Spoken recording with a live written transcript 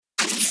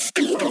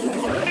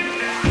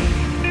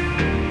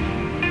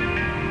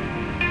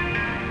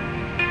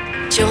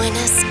Join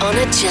us on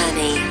a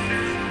journey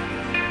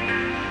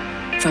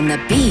from the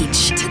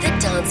beach to the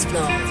dance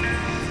floor.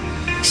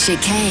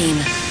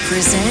 Chicane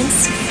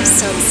presents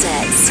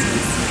Sunsets.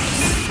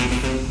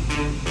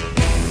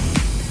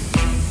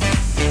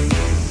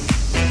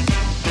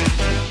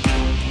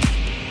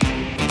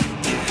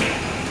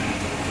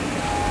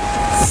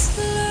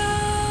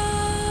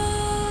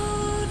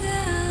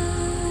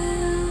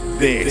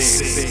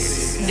 This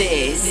is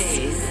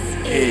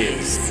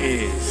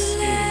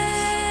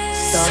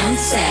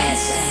Sunset.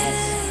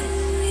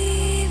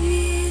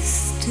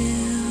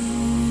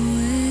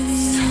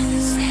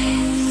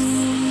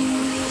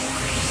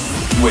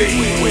 We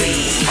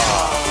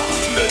are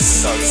the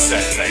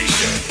Sunset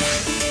Nation.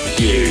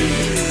 You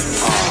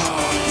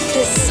are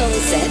The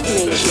Sunset the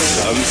Nation.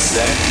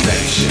 Sunset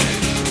Nation.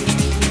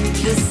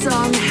 The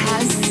sun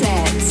has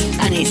set,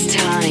 and it's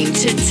time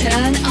to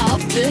turn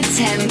up the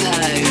tempo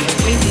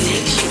with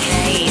Nick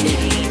Chicane.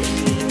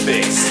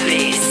 This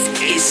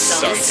is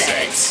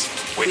Sunset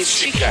with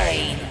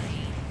Chicane.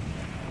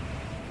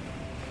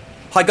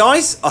 Hi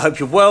guys, I hope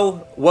you're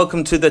well.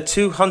 Welcome to the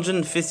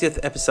 250th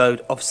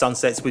episode of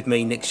Sunsets with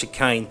me, Nick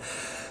Chicane.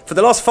 For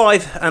the last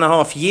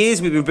 5.5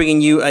 years, we've been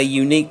bringing you a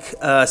unique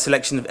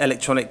selection of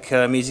electronic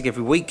music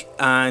every week,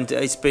 and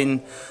it's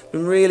been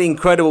really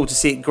incredible to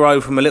see it grow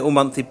from a little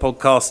monthly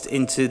podcast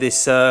into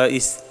this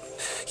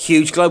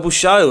huge global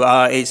show.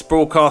 It's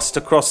broadcast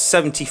across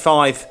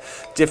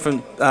 75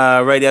 different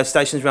radio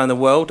stations around the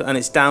world, and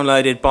it's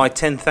downloaded by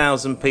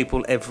 10,000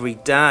 people every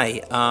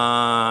day.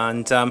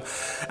 And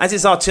as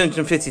it's our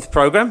 250th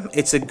program,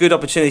 it's a good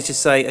opportunity to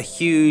say a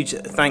huge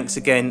thanks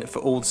again for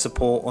all the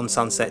support on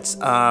Sunsets,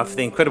 for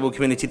the incredible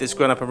community that's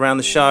grown up around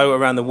the show,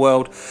 around the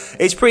world.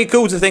 It's pretty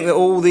cool to think that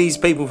all these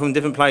people from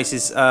different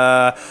places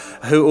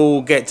who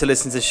all get to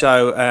listen to the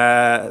show,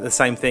 the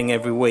same thing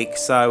every week.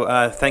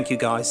 So thank you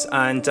guys.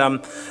 And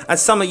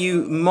as some of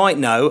you might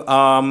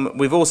know,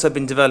 we've also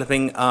been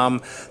developing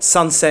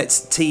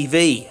Sunsets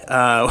TV,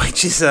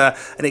 which is an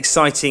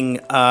exciting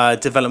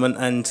development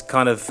and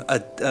kind of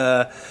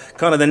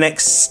the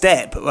next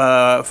step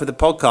for the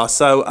podcast.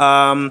 So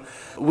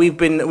we've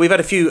had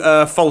a few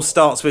false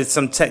starts with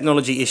some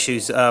technology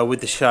issues with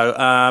the show,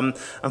 and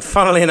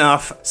funnily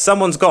enough,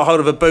 someone's got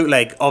hold of a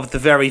bootleg of the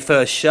very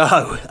first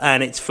show,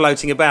 and it's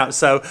floating about.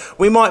 So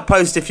we might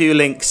post a few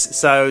links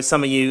so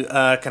some of you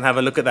can have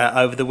a look at that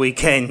over the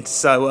weekend.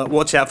 So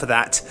watch out for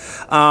that.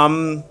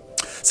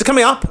 So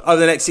coming up over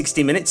the next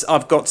 60 minutes,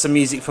 I've got some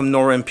music from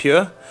Nora En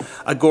Pure,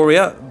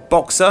 Agoria,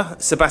 Boxer,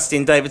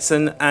 Sebastian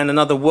Davidson, and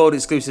another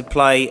world-exclusive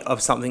play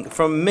of something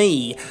from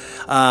me,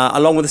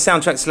 along with a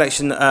soundtrack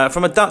selection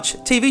from a Dutch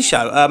TV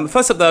show.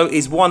 First up, though,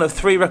 is one of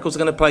 3 records I'm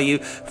going to play you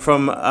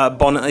from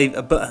Bon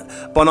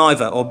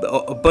Iver, or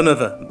Bon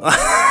Iver.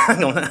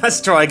 Hang on,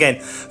 let's try again.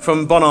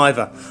 From Bon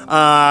Iver.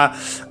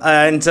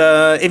 And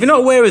if you're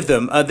not aware of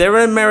them, they're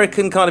an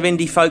American kind of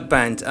indie folk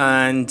band,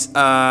 and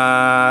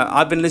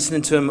I've been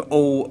listening to them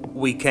all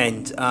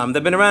weekend.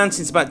 They've been around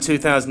since about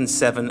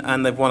 2007,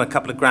 and they've won a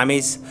couple of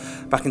Grammys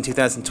back in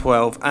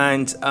 2012.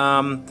 And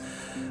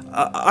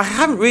I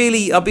haven't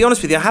really, I'll be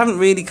honest with you, I haven't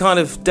really kind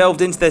of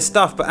delved into their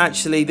stuff, but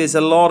actually there's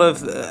a lot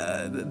of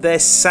their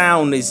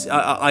sound is,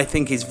 I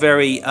think, is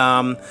very,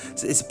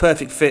 it's a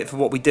perfect fit for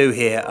what we do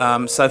here.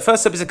 So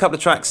first up is a couple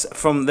of tracks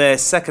from their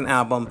second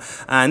album,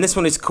 and this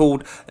one is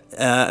called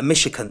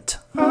Michikant.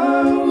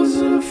 I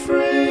wasn't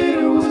afraid,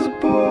 I was a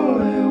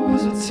boy, I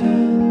was a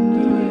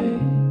tender age.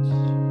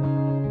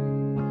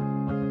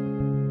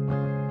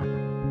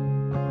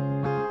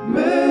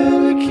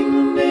 Melick in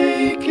the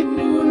naked,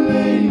 knew a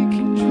lake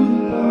and drew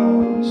the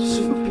laws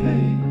for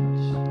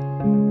page.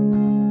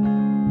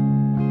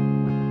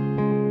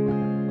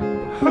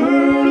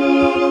 Heard a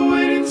lot of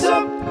waiting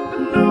top,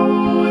 but no,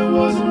 it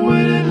wasn't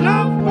waiting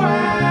up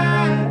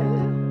wide.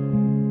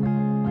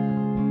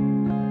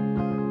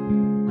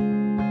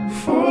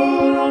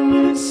 For a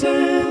minute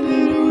said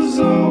it was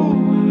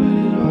over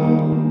and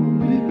I'll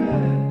be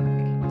back.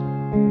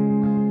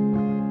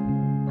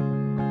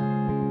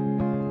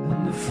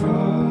 And the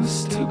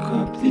frost took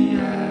up the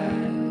ice.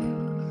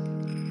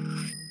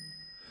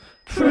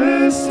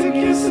 Pressed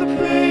against the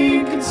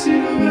pain, could see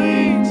the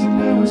veins, and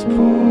there was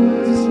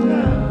poison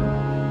out.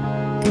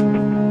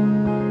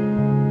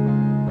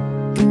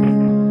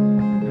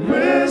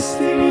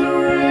 Resting in a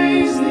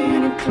race, the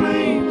inner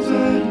claims I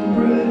had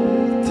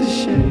breath to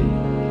shake.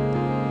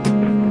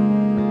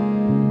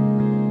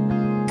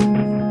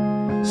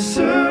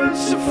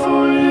 Searching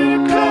for it in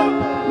a cup,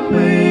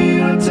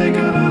 may I take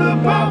another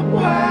bout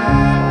wide.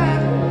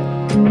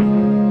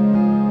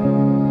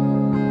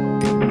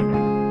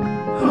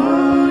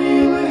 Honey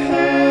in the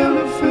hair, I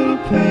feel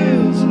the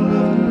pales of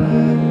love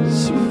and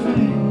so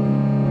vain.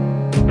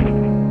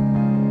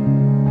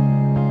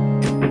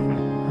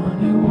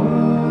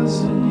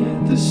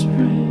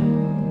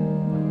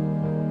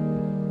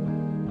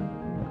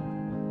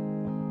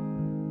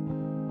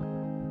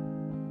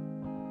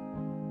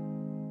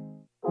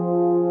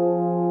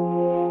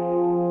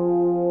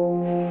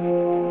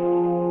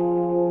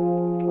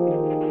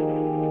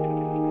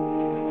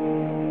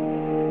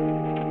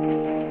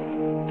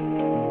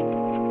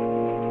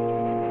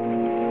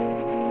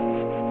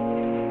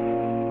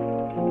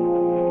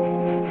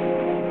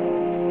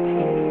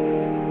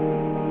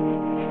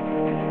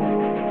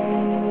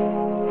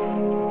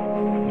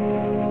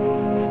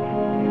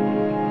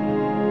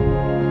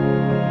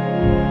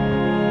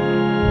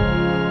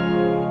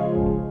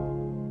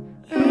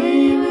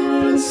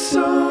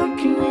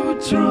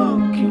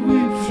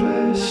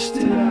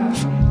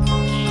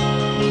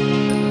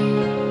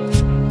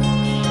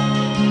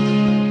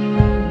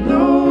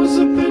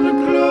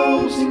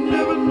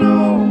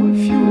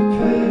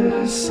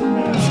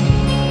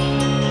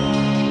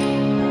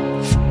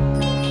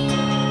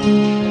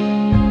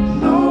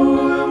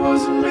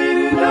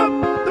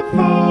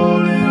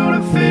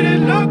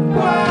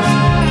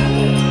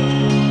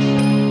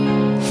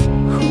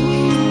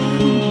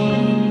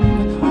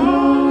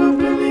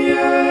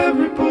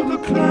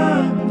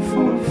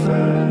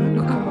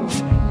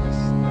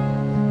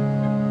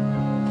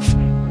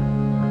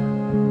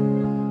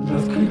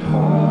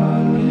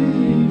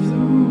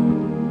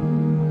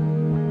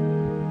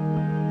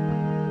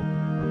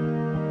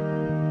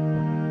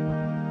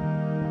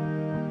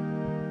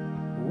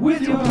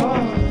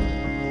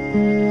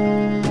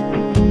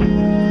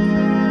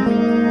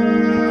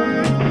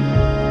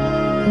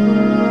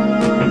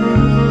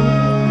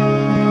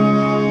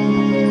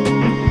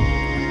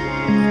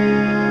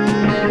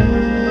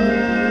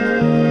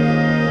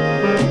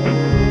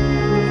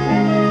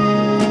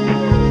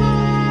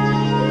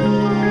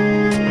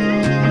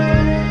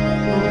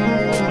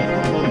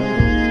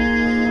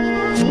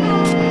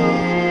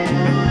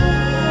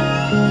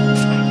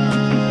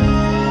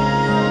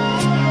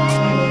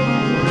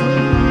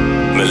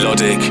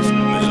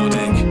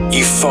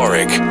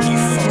 euphoric,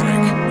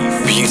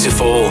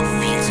 beautiful,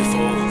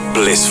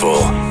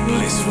 blissful.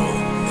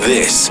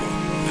 This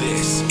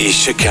is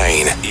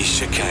Chicane.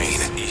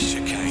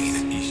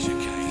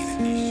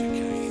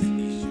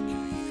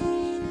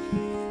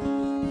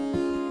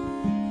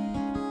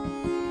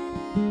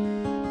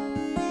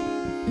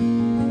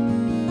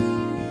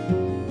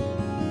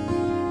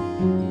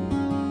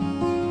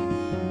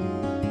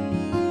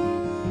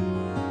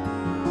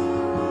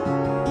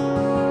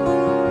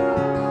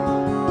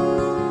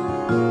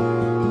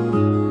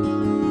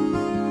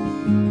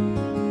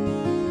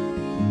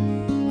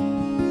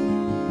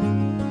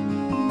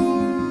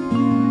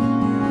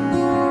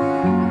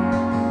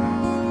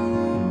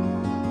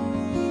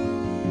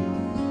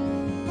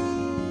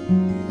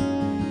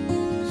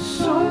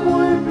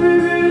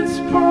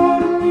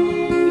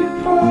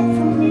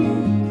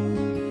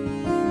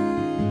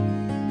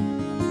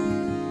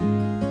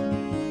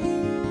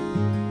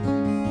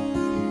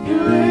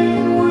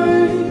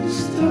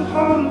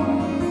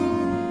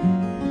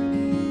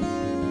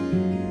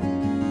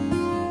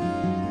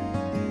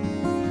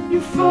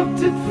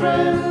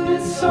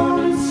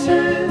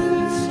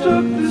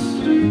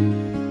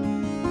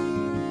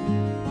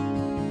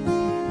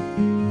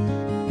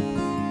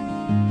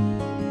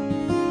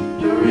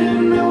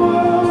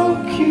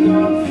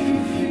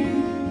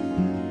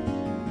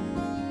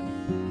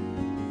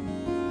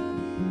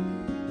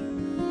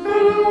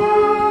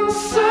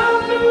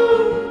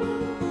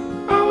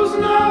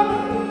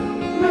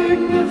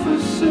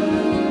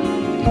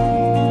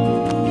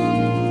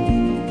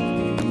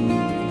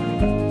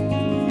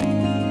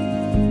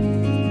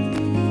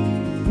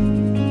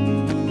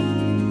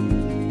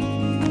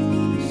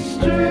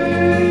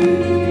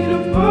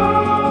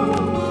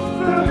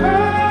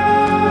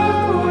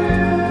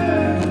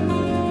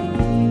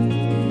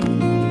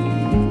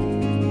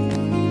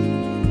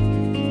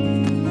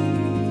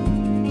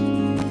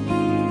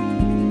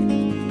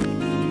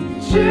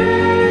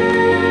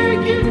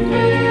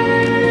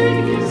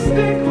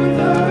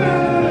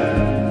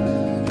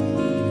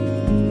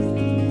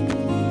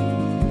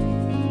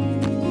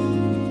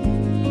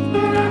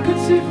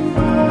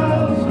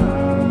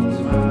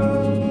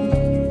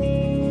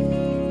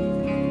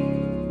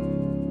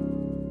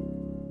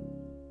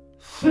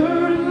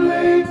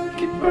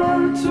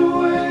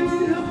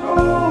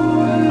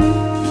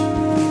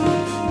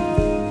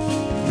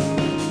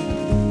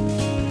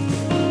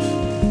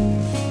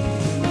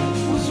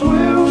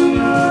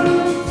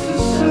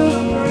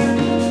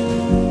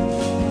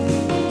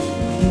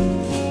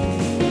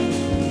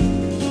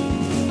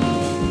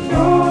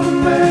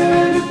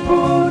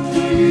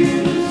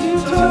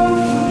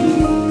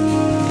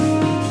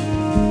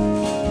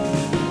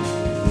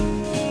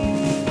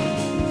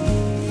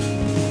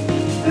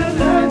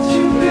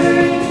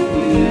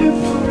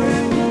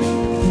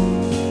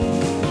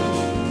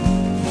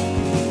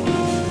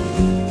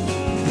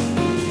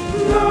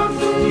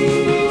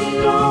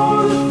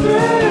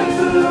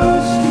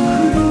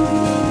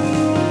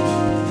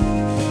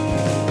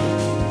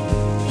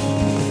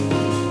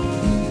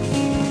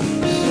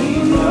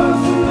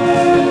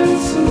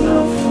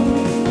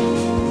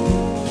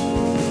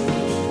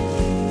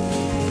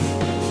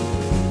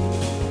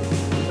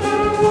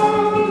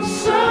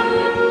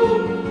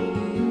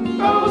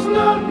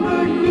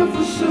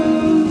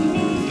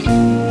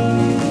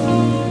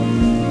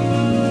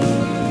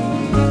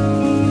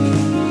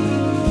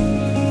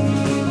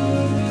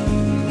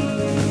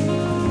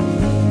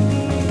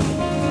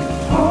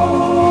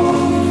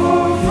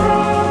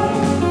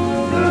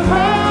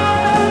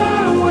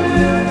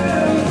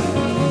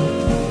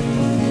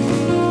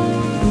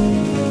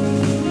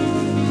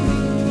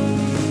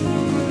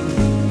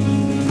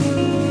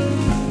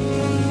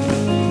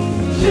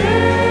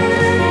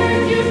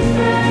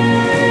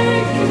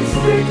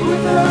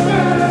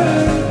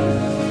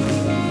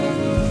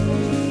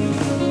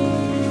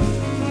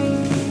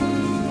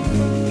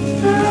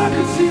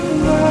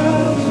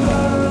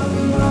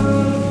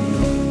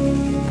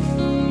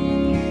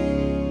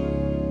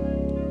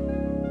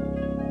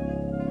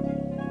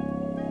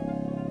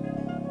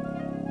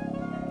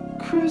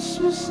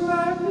 Christmas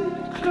night,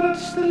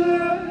 clutch the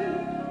light,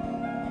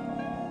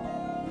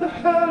 the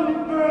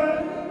hollow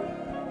bright.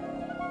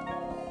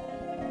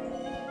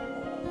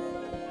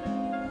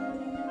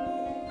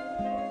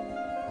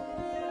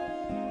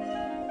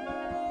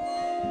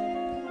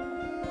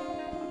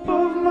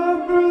 Above my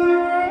brother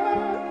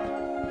right,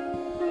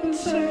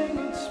 insane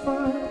and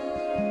spine.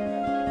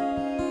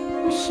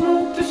 We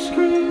smoked a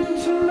screen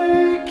to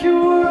make your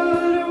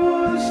world it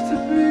was to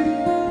be.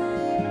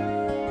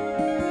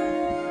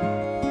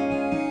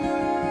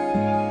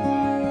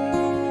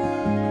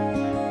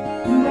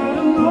 And I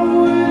don't know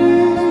where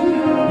it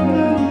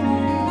is,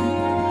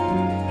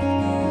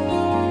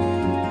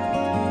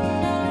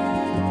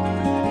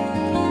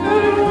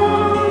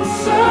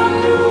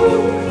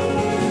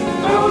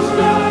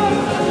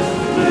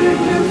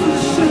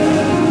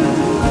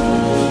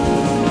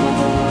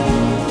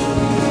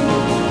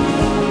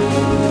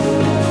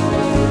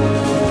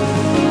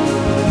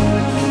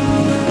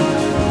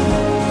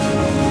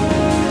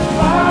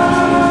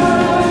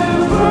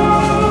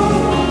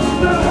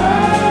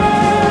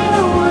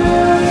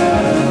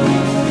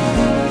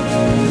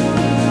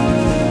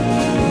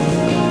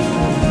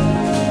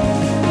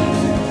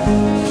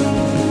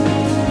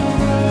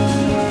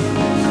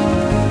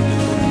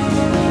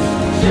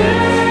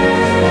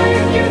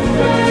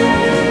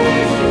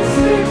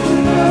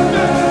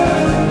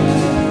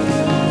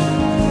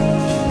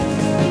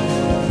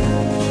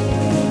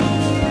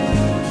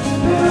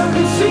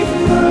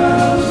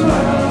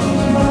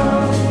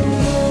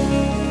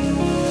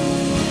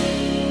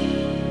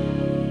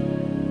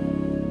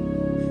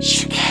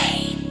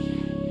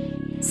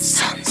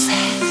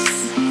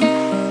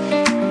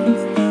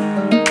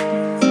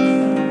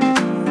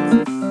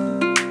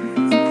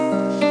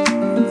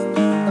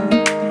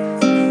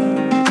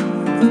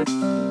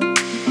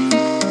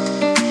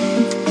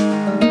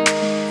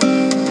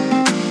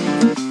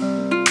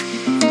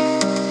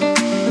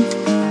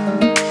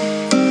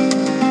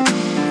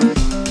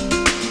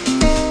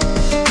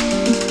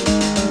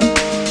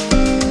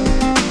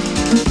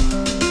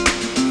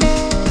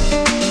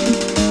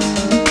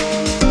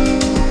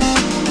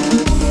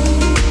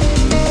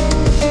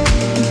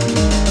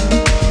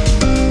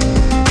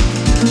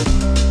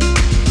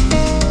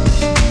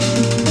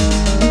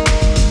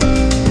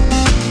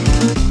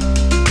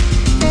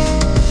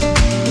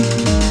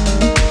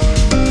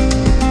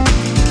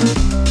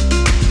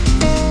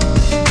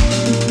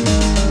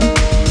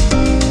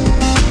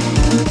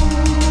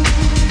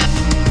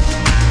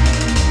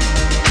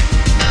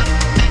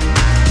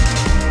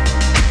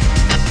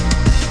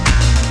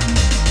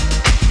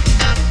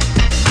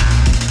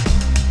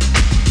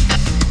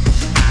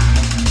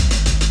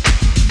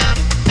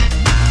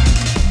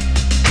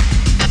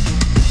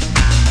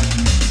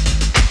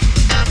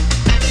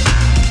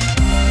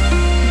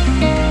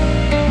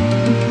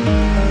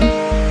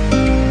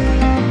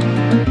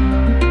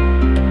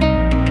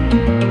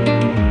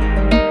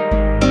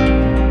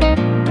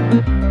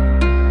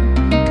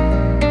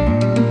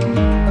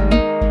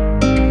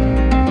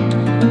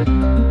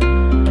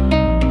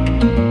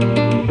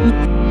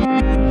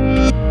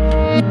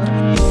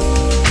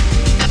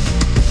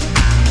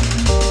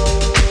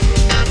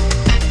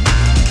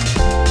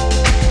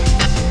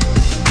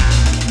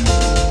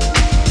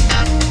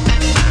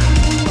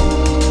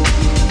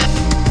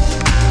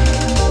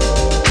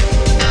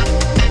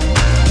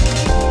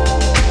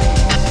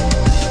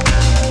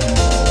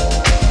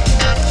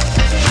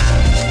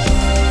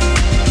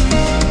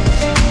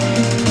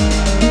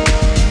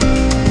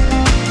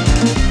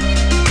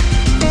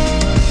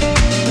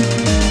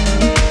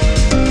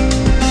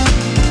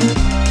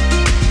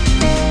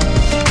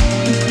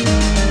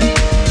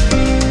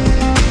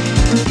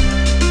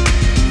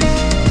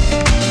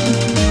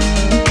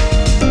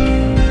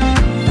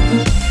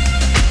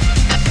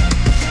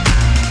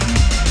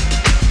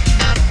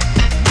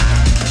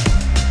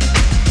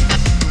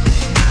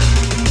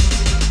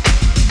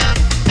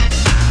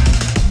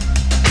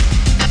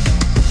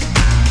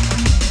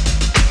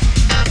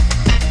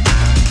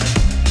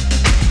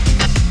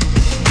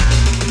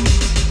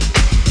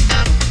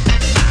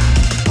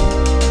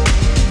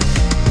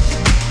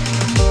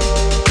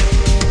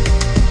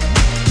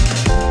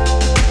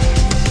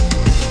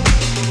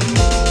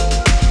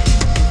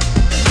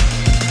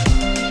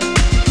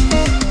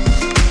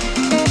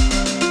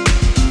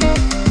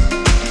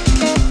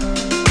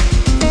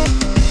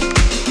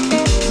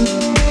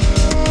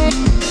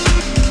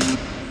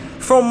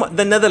 from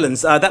the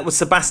Netherlands. That was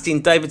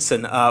Sebastian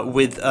Davidson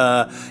with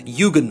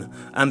Jugend.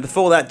 And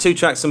before that, 2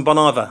 tracks from Bon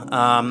Iver.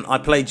 I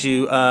played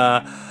you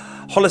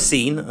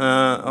Holocene,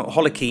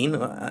 Holocene,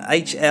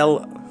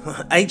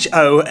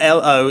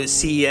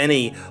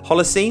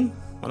 Holocene?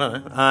 I don't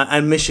know.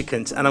 And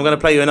Michikant. And I'm going to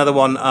play you another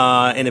one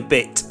in a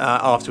bit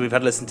after we've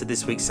had a listen to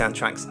this week's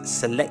soundtracks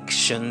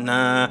selection.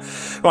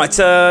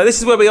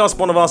 This is where we ask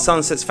one of our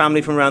Sunsets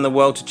family from around the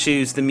world to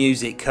choose the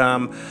music.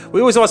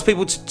 We always ask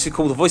people to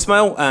call the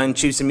voicemail and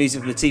choose some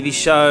music from a TV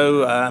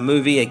show, a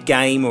movie, a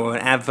game, or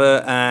an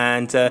advert.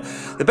 And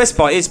the best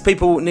part is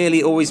people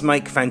nearly always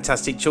make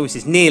fantastic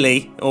choices.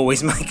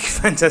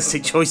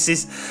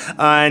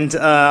 And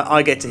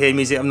I get to hear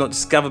music I've not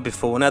discovered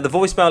before. Now, the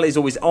voicemail is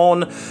always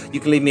on. You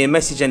can leave me a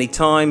message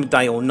anytime,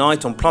 day or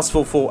night, on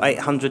 +44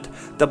 800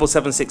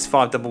 776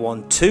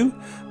 5112.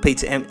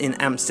 Peter in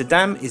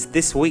Amsterdam is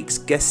this week's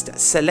guest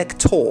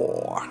selector.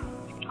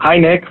 Hi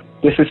Nick,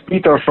 this is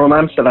Peter from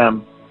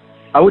Amsterdam.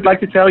 I would like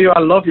to tell you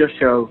I love your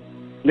show.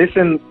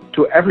 Listen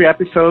to every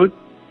episode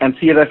and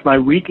see it as my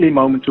weekly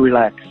moment to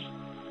relax.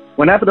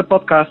 Whenever the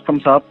podcast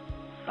comes up,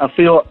 I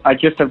feel I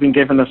just have been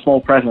given a small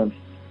present.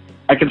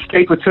 I can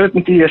state with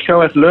certainty your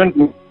show has learned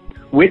me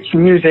which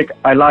music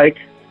I like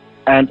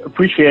and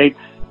appreciate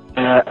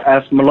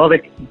as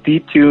melodic,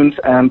 deep tunes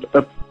and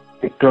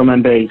upbeat drum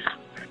and bass.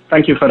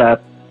 Thank you for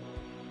that.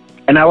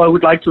 And now I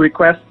would like to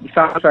request the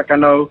soundtrack I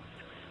know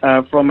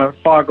from a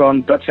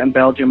far-gone Dutch and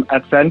Belgium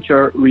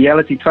adventure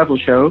reality travel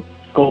show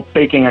called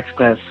Peking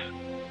Express.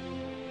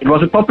 It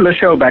was a popular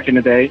show back in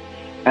the day,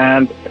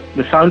 and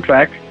the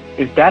soundtrack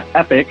is that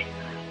epic,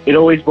 it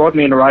always brought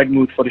me in the right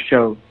mood for the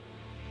show,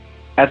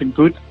 as a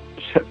good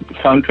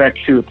soundtrack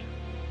should.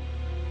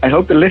 I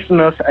hope the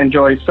listeners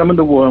enjoy Summon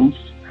the Worms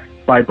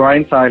by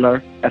Brian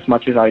Tyler as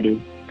much as I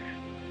do.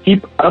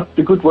 Keep up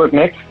the good work,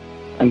 Nick,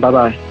 and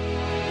bye-bye.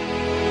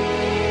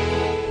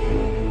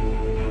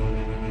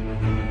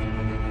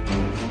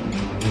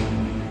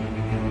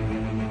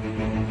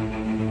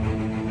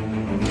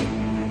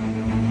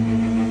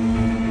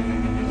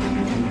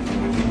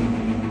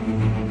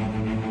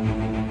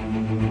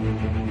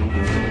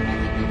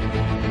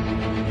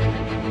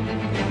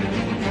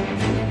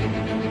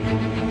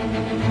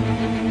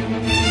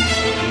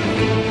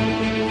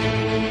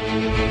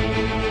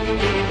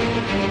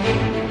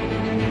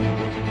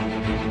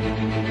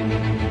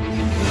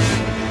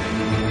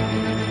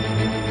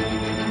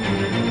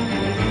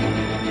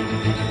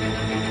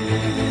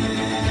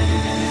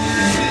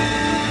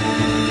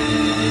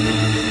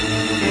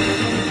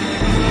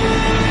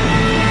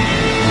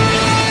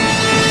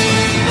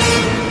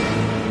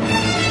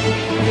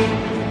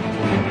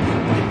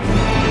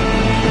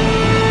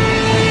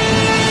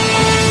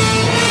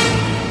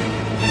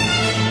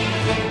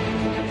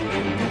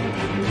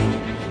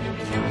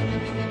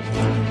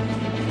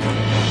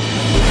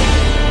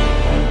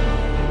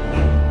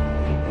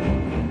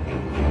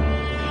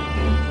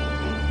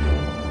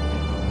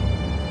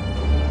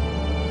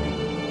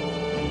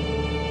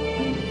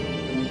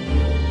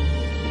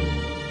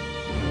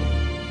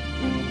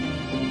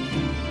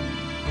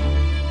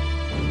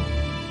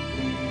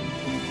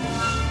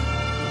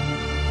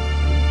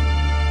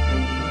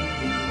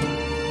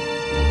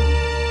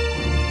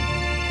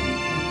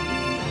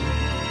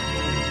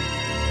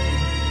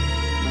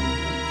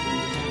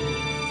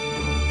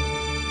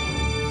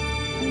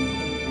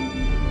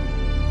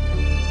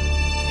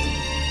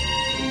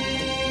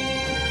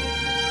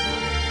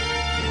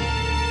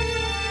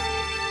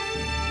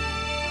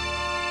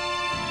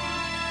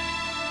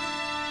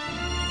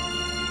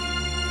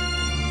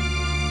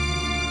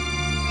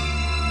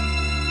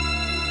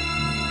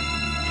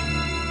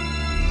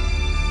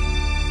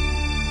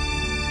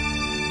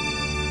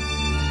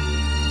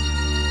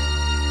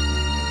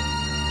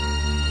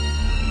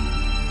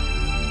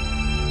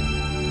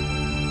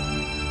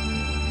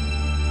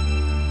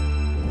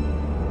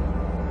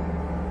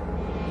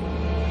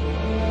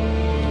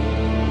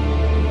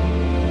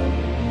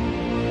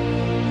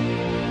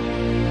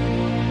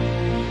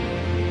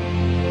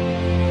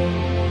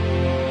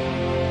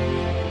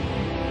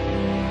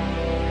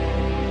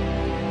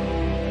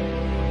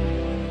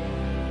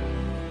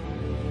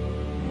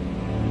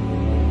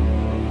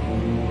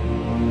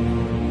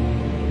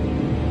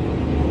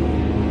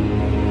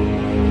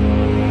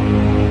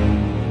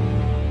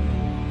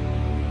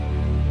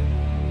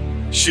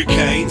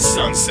 Chicane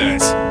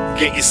Sunset.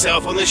 Get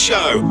yourself on the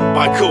show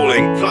by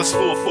calling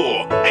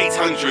 +44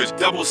 800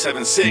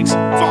 776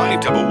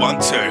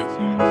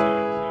 5112.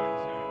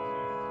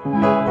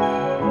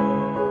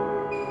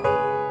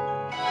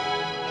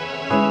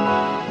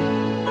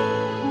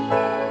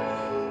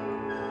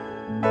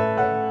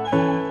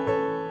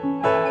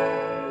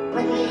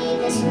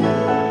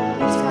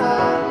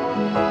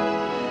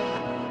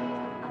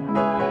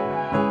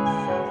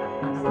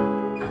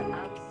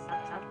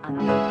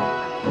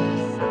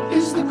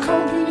 Is the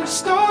company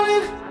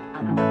stalling?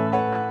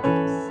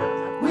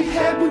 We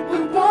had what we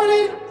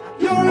wanted,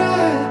 your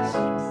ass.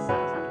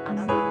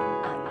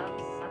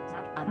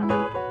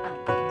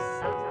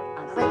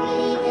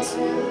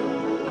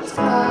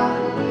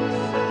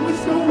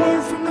 With no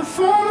word from the the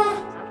former,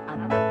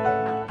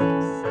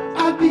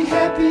 I'd be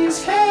happy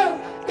as hell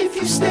if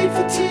you stayed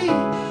for tea.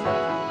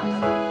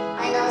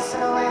 I know so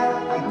well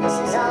that this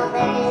is all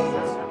there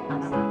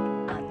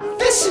is.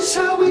 This is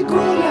how we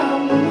grow now,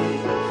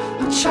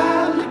 woman, a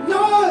child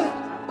ignored.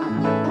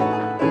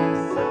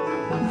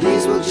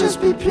 These will just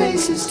be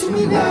places to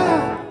me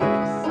now.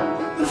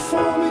 The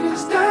foreman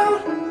is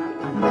down,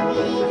 When we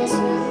leave this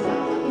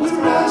room, we're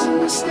rising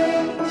the stairs.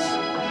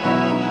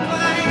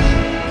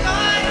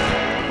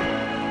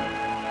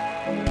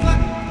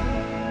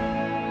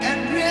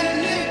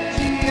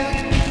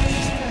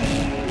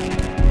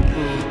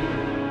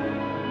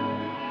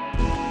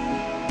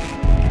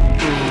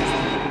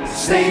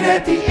 Stayed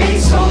at the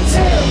Ace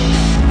Hotel,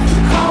 the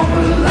call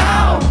would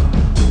allow.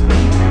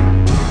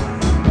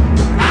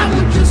 I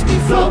would just be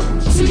floating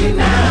to you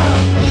now.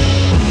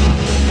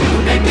 It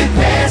would make me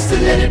pass to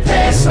let it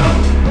pass on.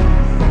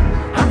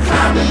 I'm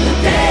climbing the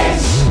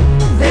dash,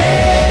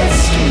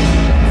 that's here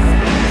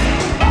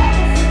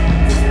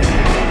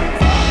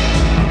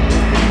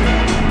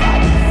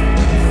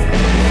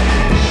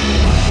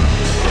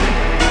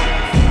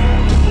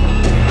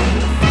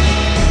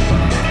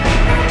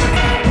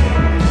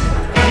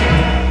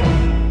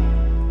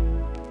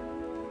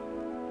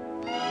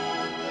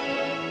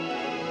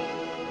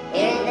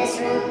in this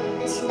room,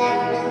 this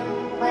narrow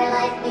room, where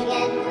life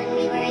began when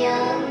we were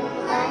young,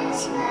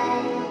 last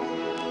night.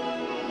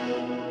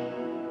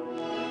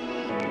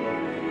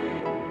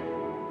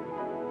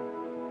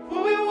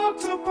 when we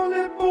walked up on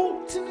that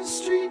boat in the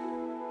street.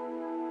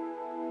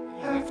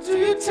 After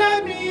you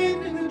tied me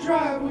in the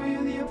driveway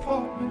of the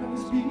apartment I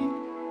was beat.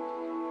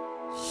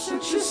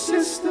 Sent your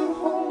sister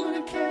home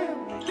in a cab.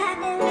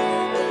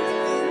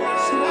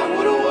 Said I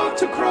would've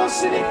walked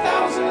across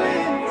 80,000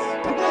 lands.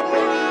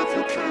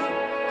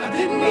 I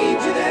didn't need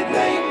you that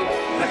night.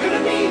 Not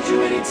gonna need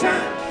you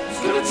anytime.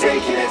 Just gonna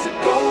take it as it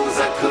goes.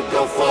 I could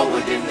go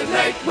forward in the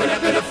night when I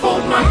better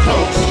fold my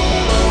clothes.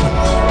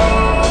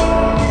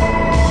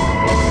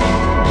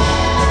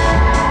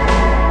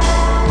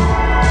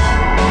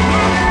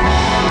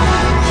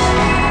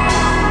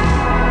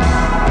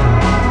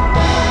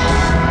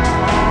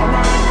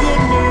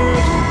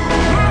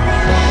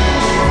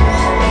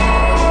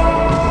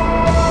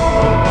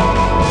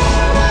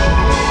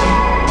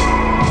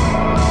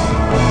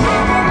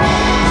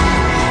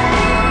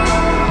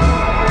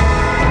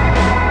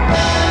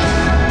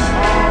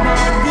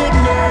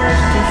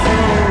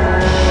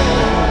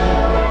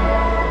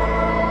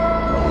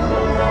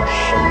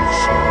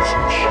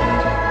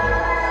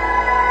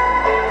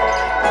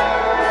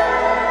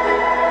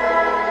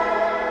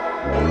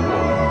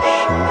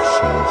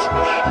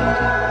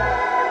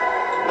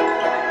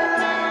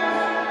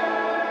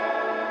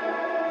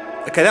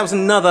 Okay, that was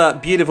another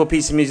beautiful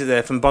piece of music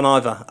there from Bon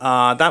Iver.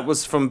 That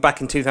was from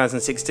back in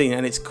 2016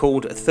 and it's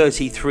called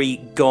 33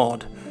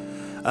 God.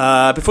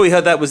 Before you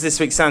heard that was this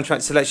week's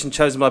soundtrack selection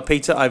chosen by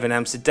Peter over in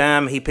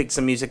Amsterdam. He picked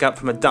some music up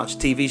from a Dutch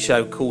TV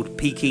show called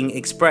Peking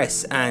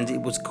Express and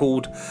it was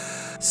called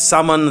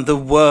Summon the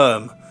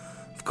Worm.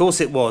 Of course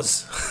it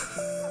was.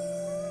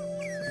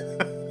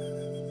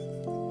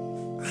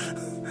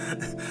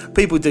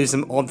 People do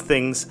some odd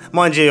things.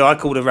 Mind you, I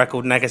called a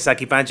record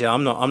Nagasaki Badger.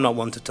 I'm not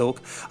one to talk.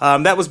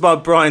 That was by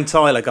Brian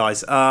Tyler,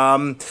 guys.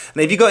 And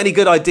if you've got any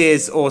good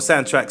ideas or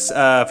soundtracks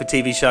for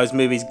TV shows,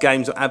 movies,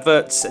 games, or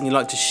adverts, and you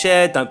like to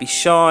share, don't be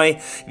shy.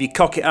 If you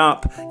cock it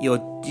up,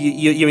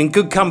 you're in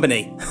good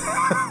company.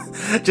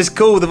 Just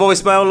call the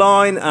voicemail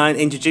line and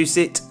introduce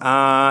it.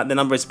 The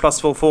number is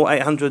 +44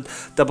 800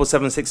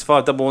 776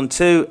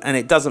 5112, and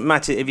it doesn't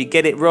matter if you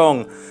get it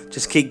wrong.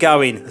 Just keep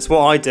going. That's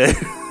what I do.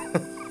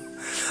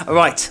 All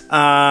right,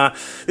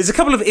 there's a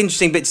couple of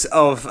interesting bits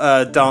of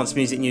dance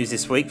music news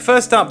this week.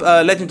 First up,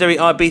 legendary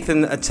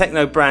Ibizan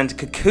techno brand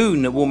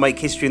Cocoon will make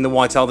history in the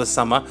White Isle this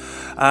summer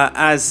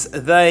as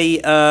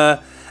they've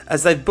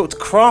booked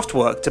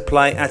Kraftwerk to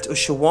play at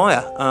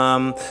Ushuaia.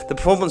 The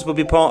performance will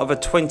be part of a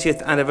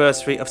 20th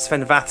anniversary of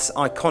Sven Väth's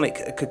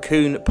iconic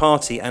Cocoon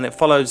party, and it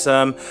follows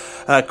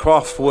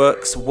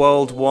Kraftwerk's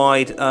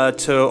worldwide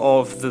tour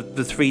of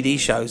the 3D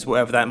shows,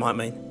 whatever that might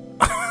mean.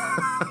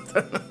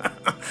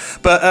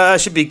 But it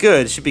should be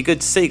good. It should be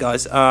good to see,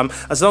 guys.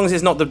 As long as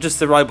it's not just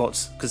the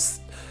robots, because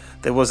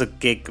there was a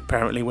gig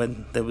apparently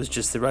when there was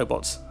just the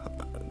robots.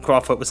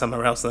 Kraftwerk was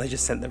somewhere else and they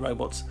just sent the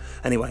robots.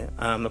 Anyway,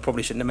 I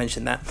probably shouldn't have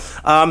mentioned that.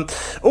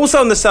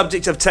 Also on the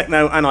subject of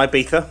techno and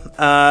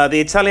Ibiza, the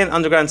Italian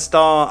underground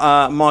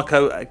star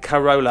Marco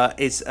Carola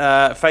is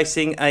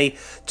facing a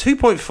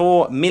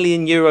 €2.4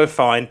 million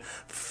fine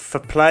for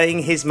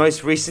playing his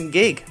most recent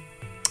gig.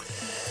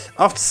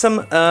 After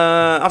some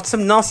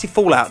nasty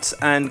fallout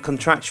and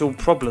contractual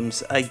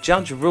problems, a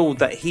judge ruled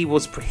that he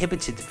was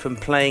prohibited from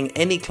playing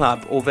any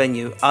club or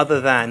venue other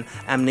than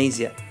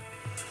Amnesia.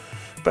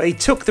 But he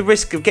took the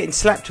risk of getting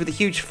slapped with a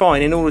huge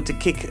fine in order to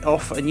kick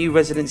off a new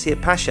residency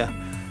at Pacha.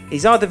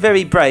 He's either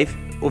very brave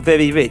or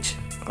very rich.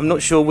 I'm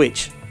not sure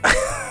which.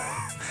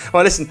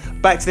 Well, listen,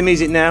 back to the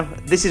music now.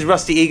 This is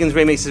Rusty Egan's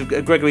remix of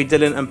Gregory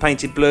Dillon and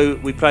Painted Blue.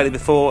 We played it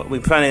before,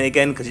 we're playing it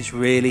again because it's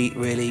really,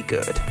 really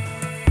good.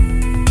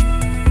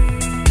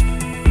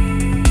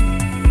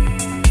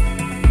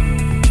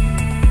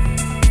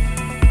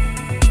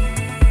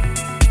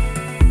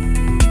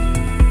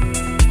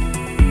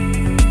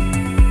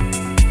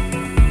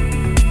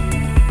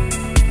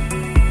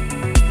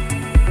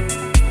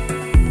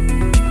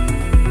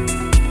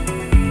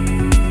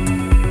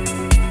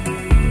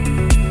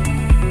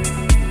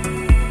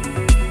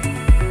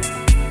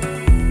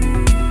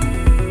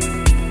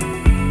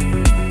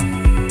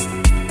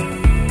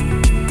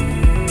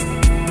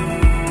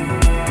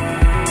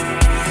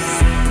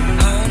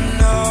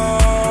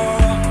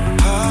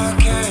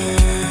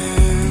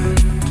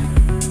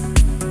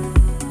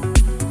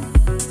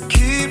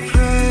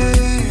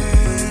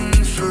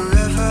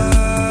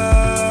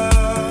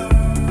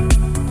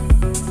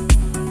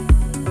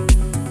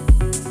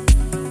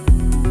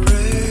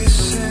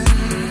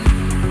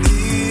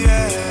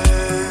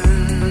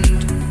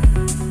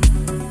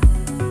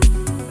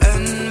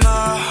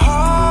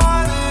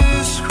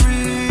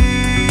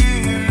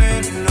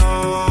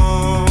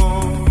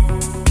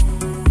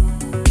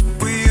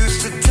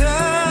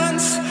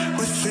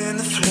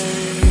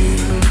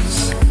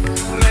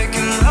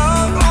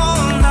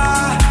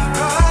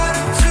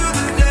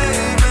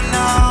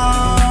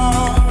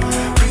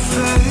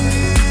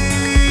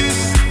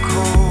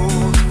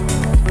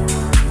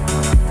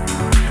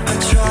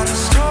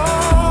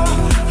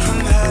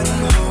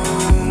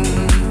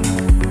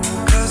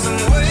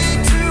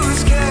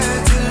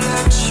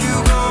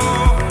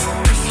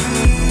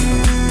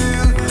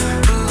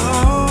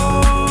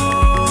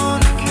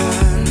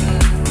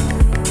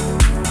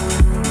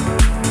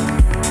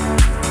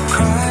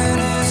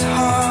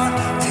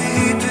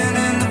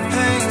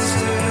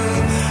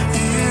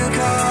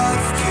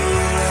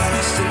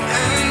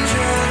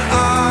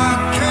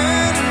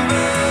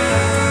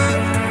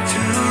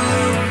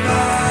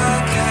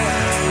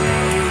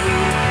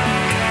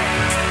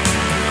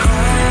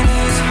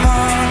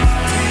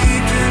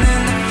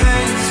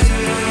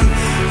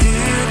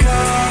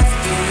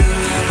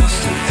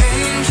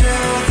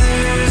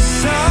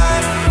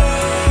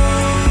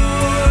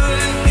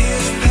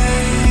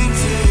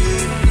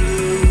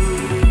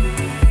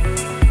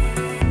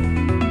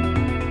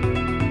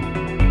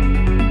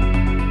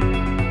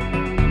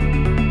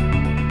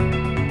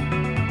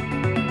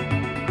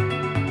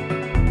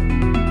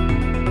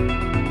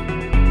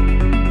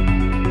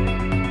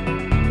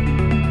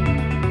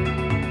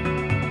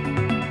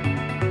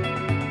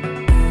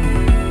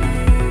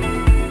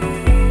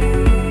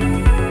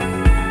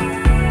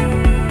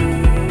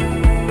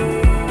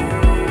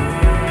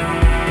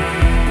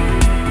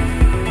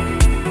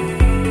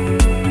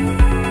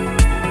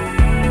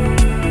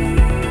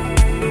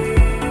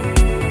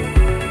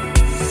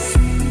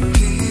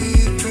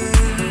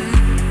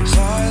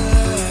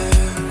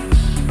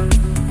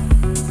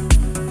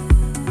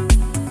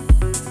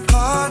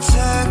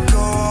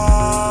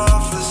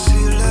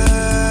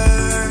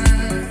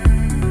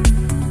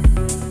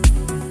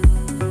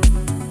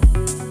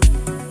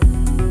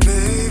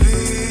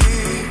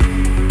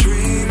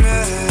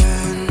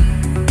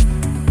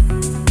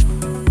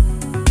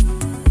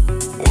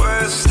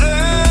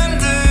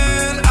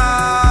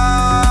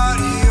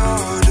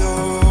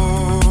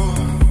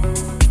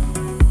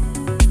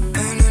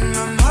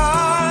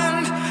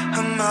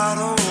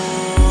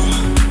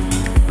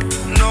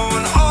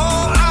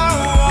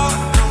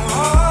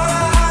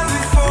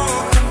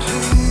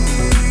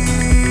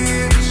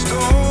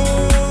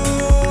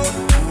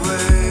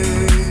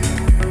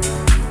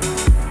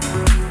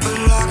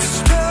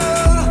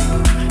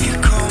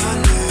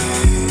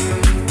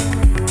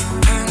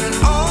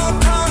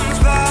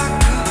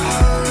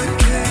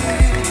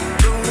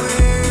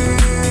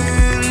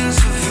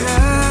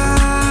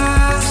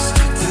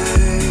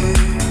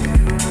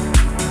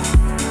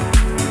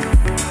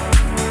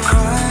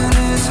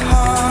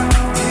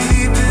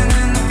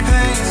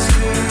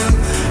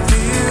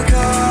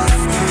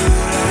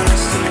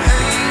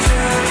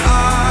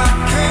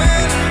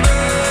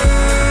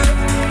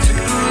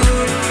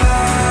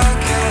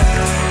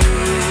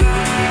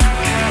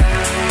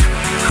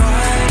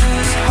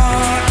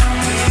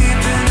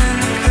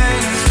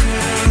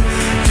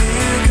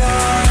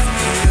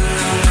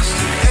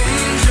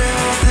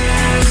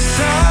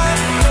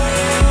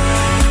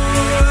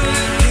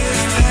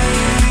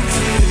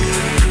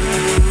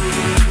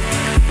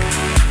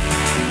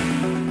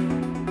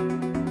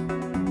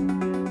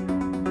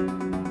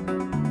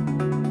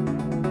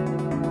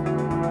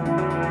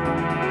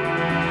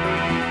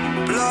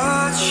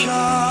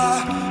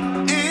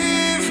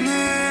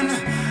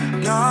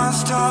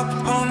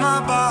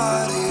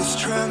 body's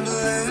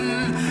trembling.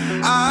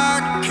 I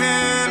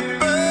can't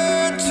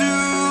bear to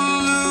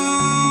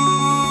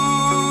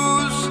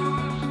lose.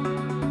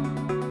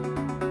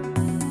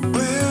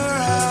 We're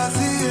at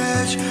the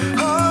edge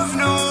of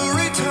no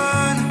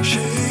return,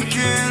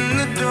 shaking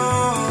the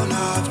dawn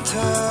of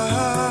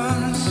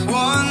turns.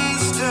 One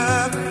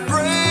step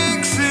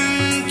breaks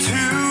in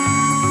two,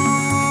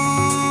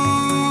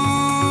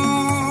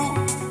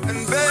 and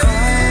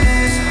crying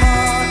is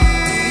hard,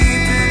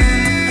 deep in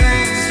the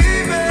pain,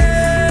 sleeping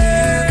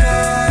near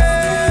God,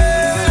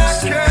 I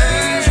can't.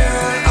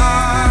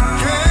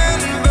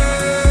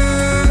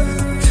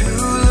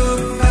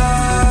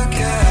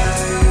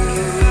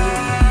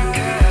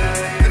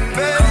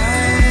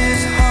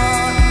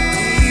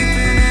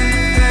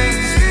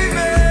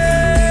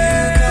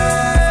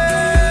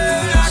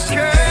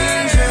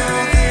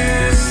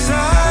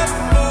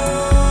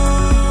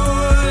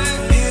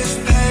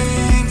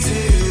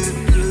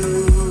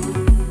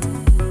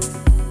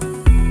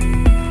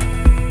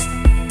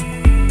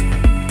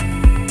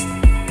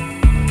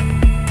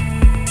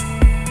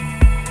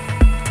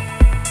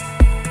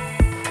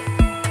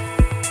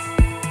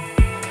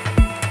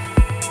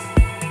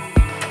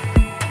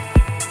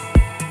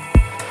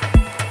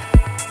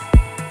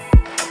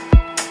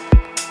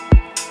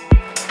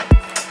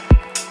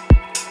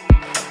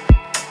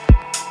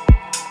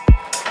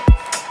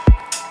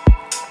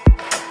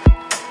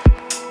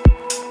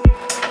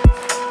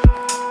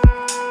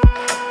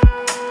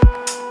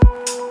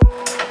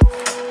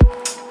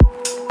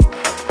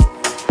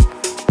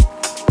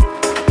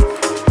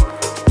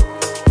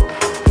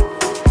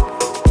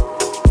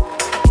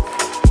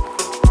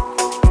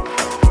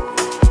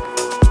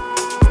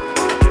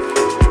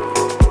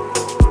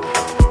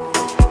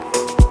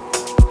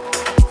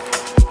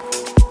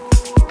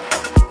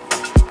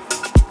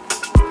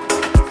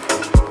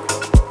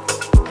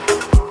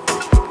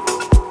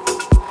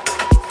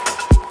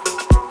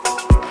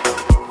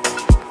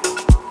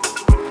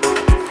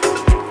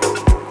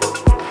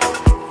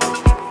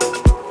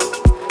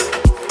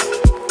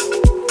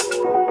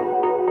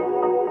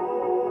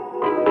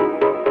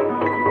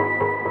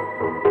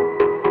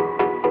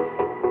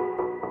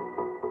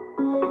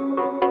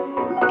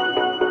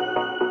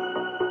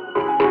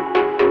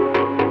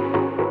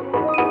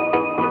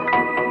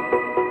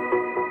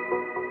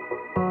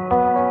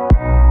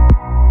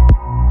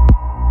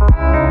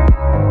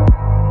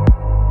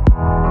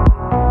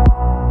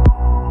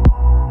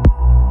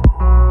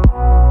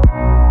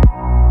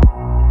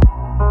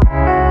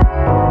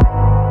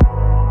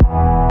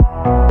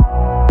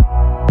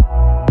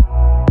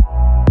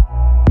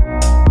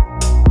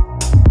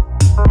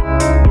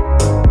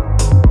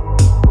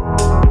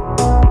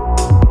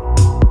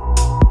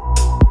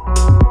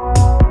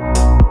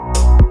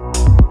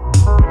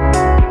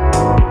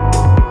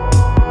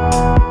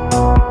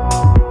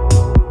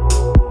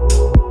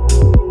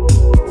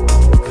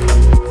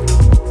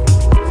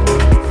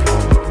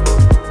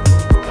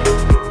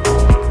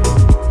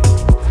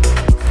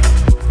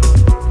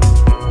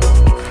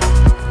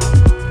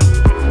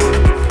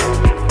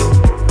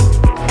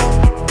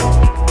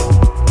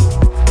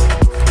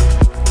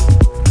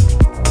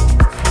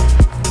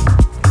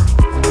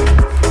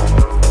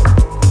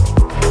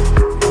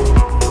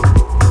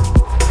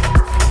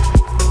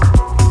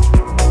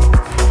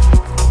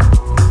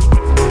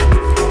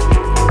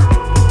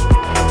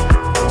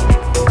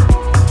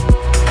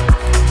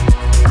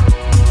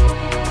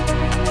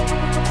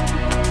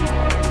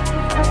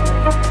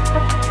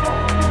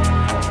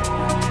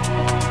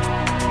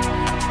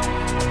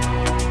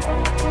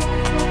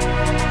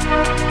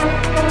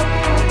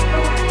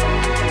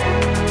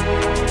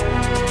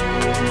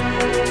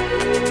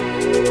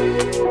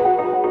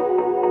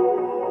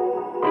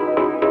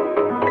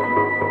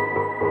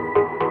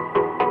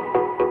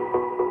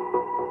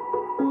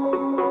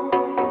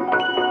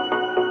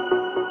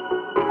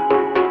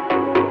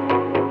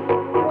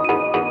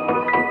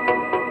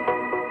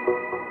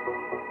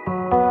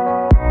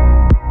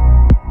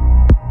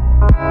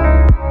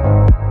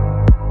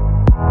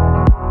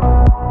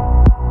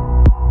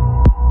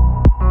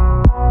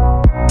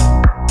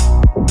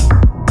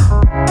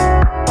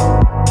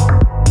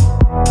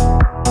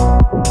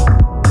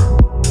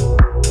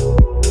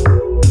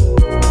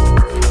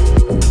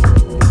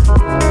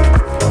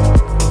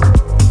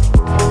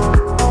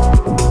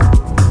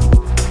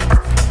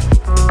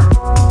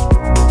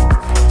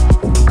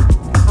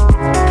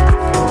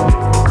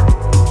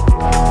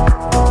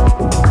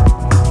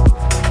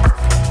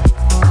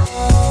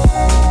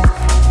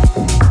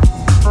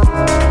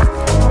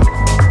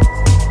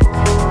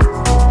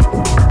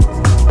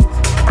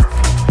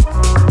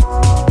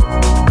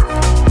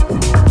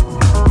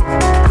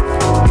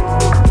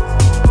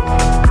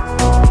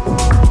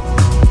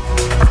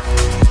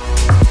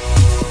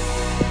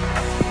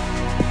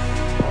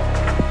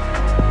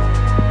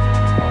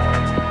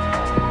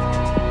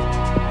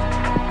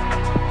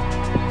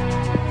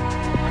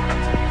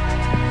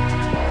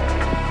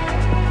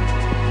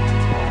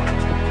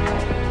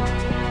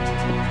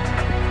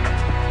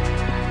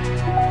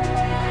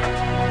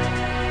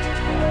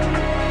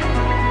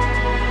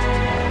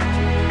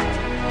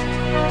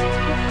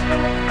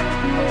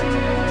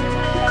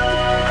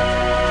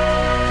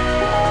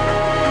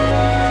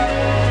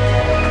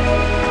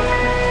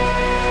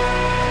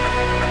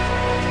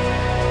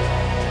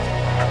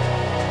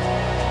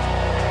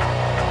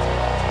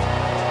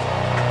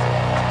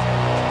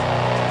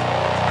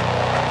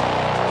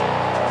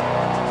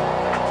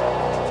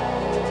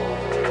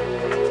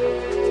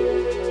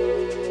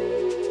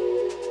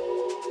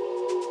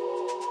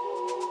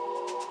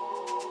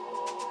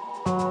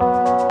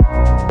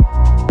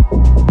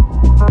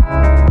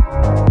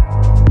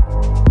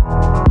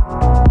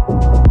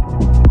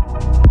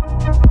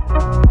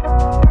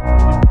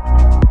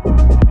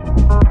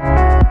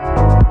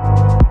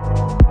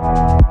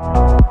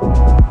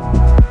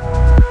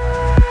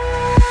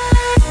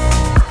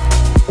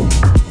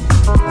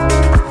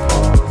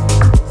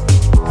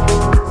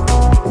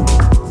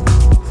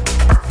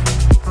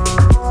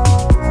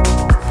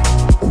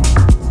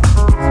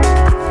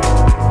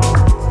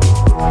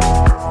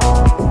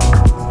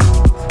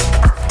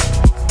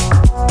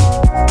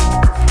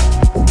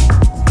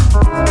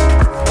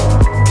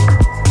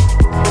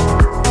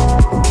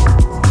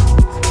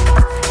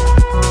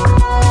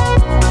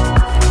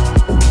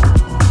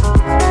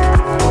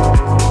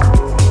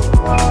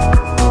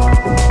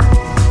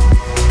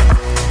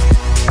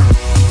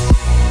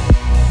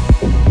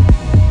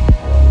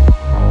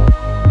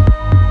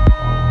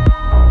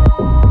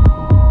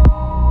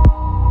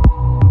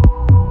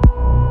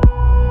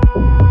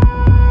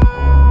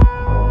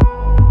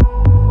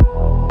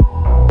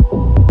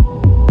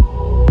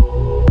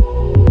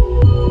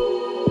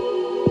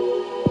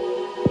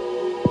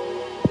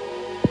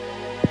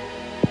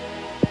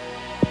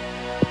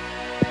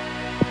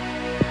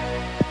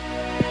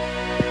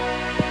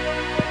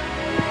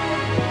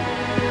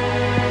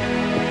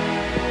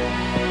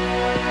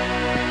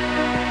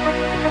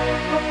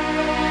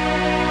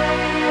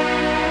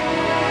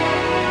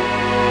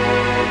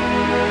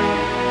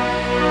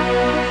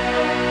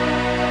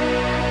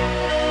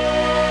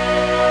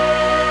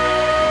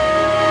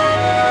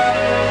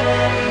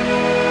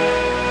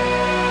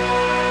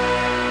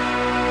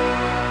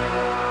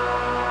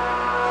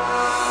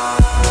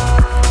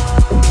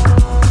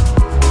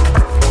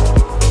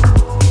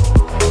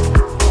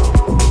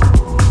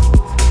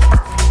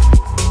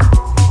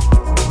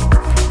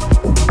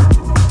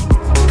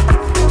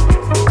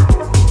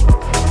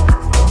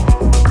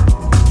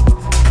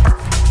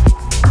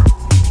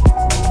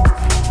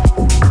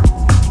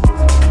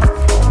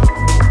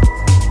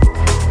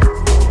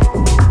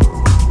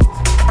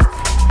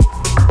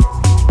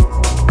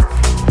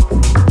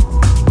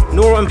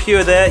 Carmen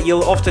Pure there.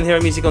 You'll often hear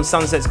her music on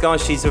Sunsets,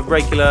 guys. She's a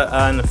regular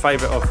and a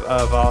favourite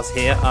of ours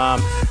here.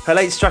 Her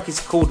latest track is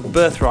called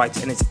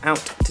Birthright, and it's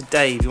out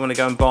today if you want to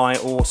go and buy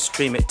or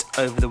stream it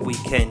over the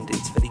weekend.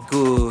 It's very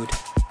good.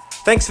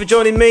 Thanks for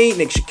joining me,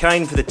 Nick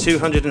Chicane, for the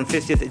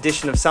 250th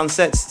edition of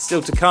Sunsets.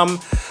 Still to come,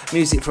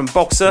 music from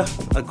Boxer,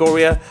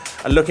 Agoria,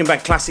 a looking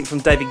back classic from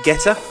David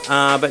Guetta.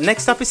 But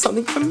next up is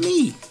something from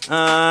me.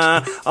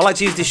 I like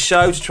to use this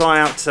show to try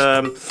out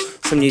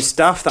some new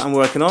stuff that I'm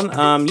working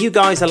on. You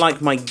guys are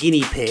like my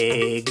guinea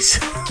pigs,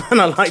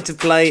 and I like to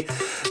play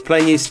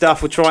new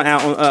stuff. We'll try it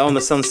out on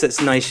the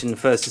Sunsets Nation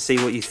first to see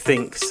what you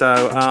think.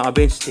 So I'll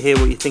be interested to hear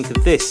what you think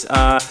of this.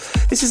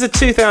 This is a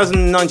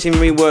 2019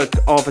 rework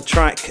of a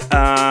track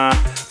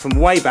from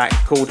way back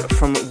called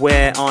From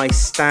Where I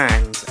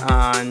Stand,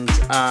 and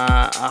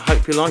I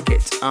hope you like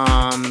it.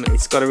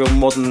 It's got a real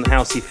modern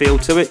housey feel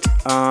to it.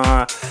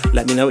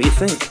 Let me know what you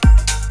think.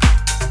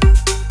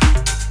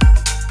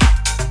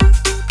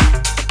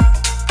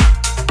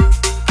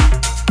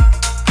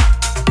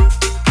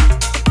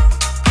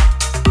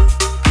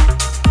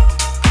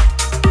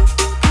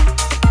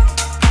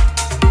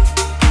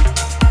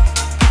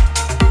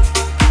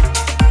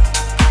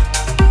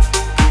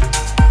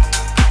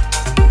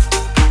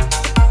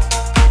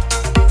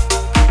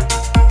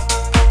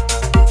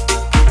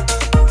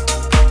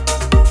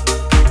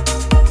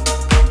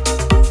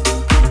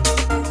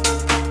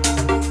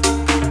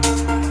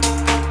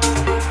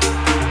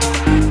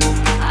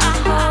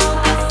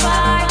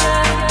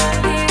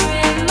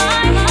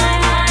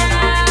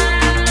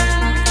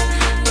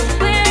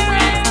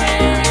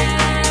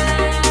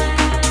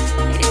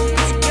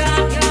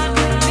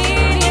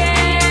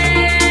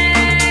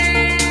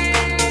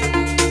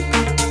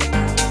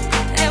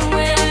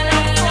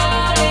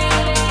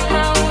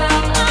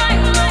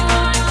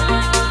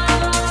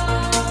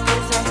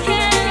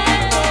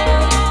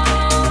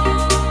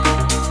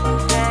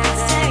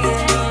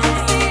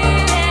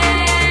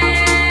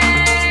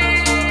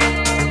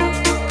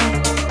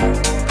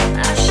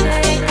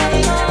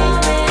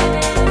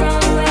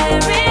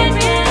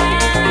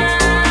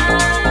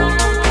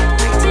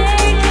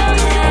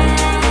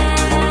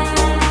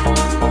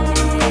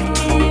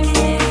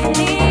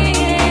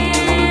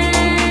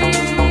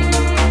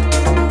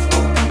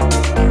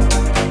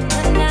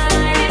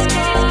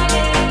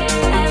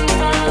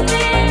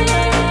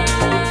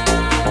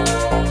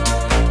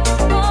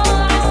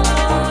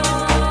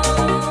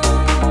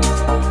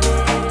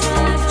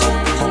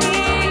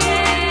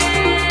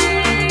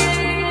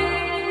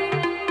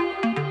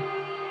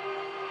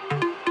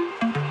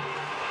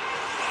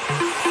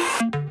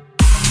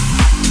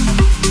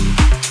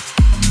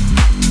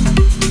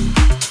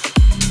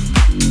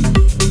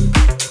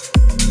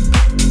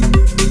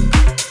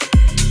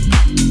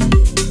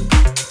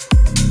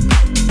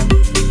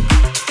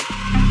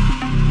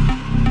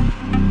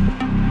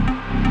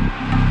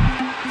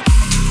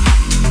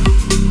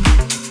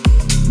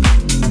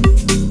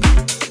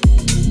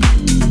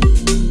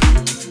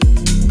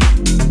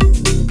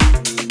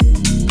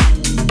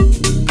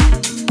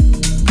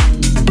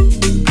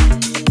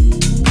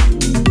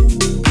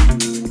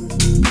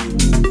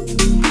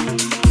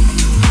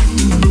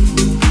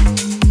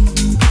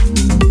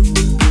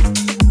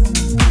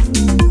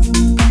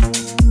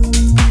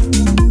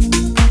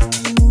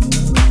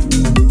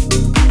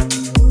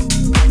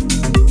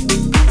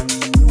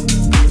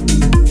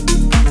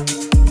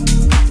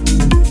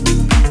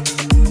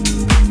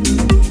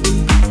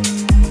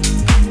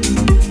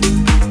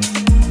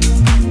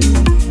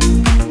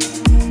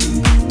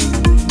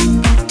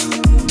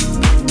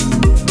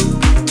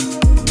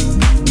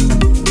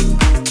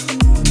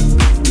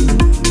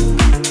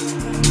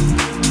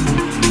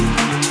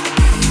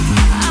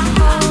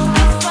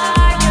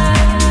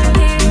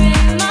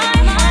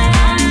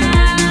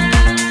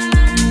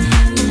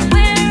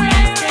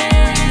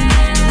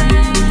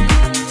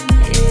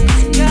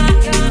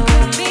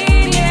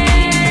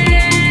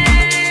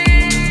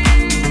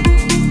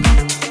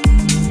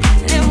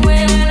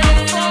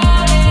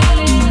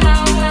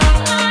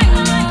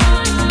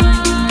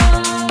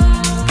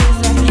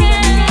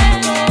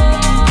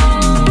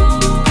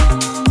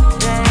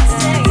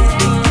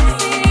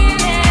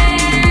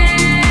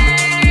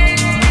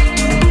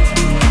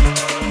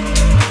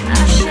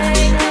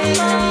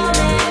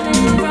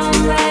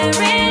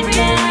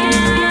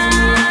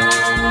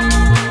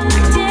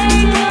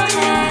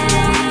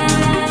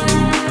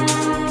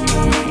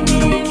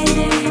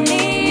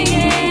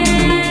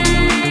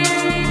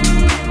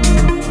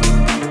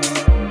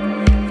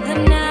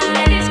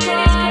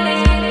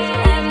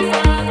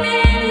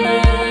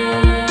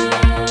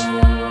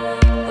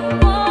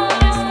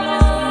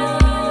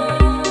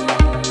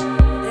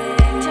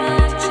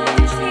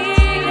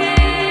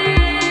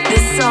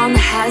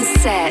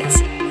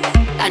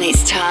 And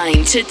it's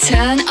time to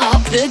turn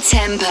up the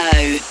tempo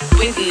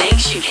with Nick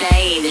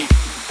Chicane.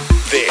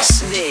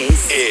 This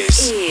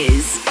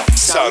is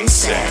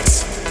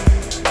Sunset.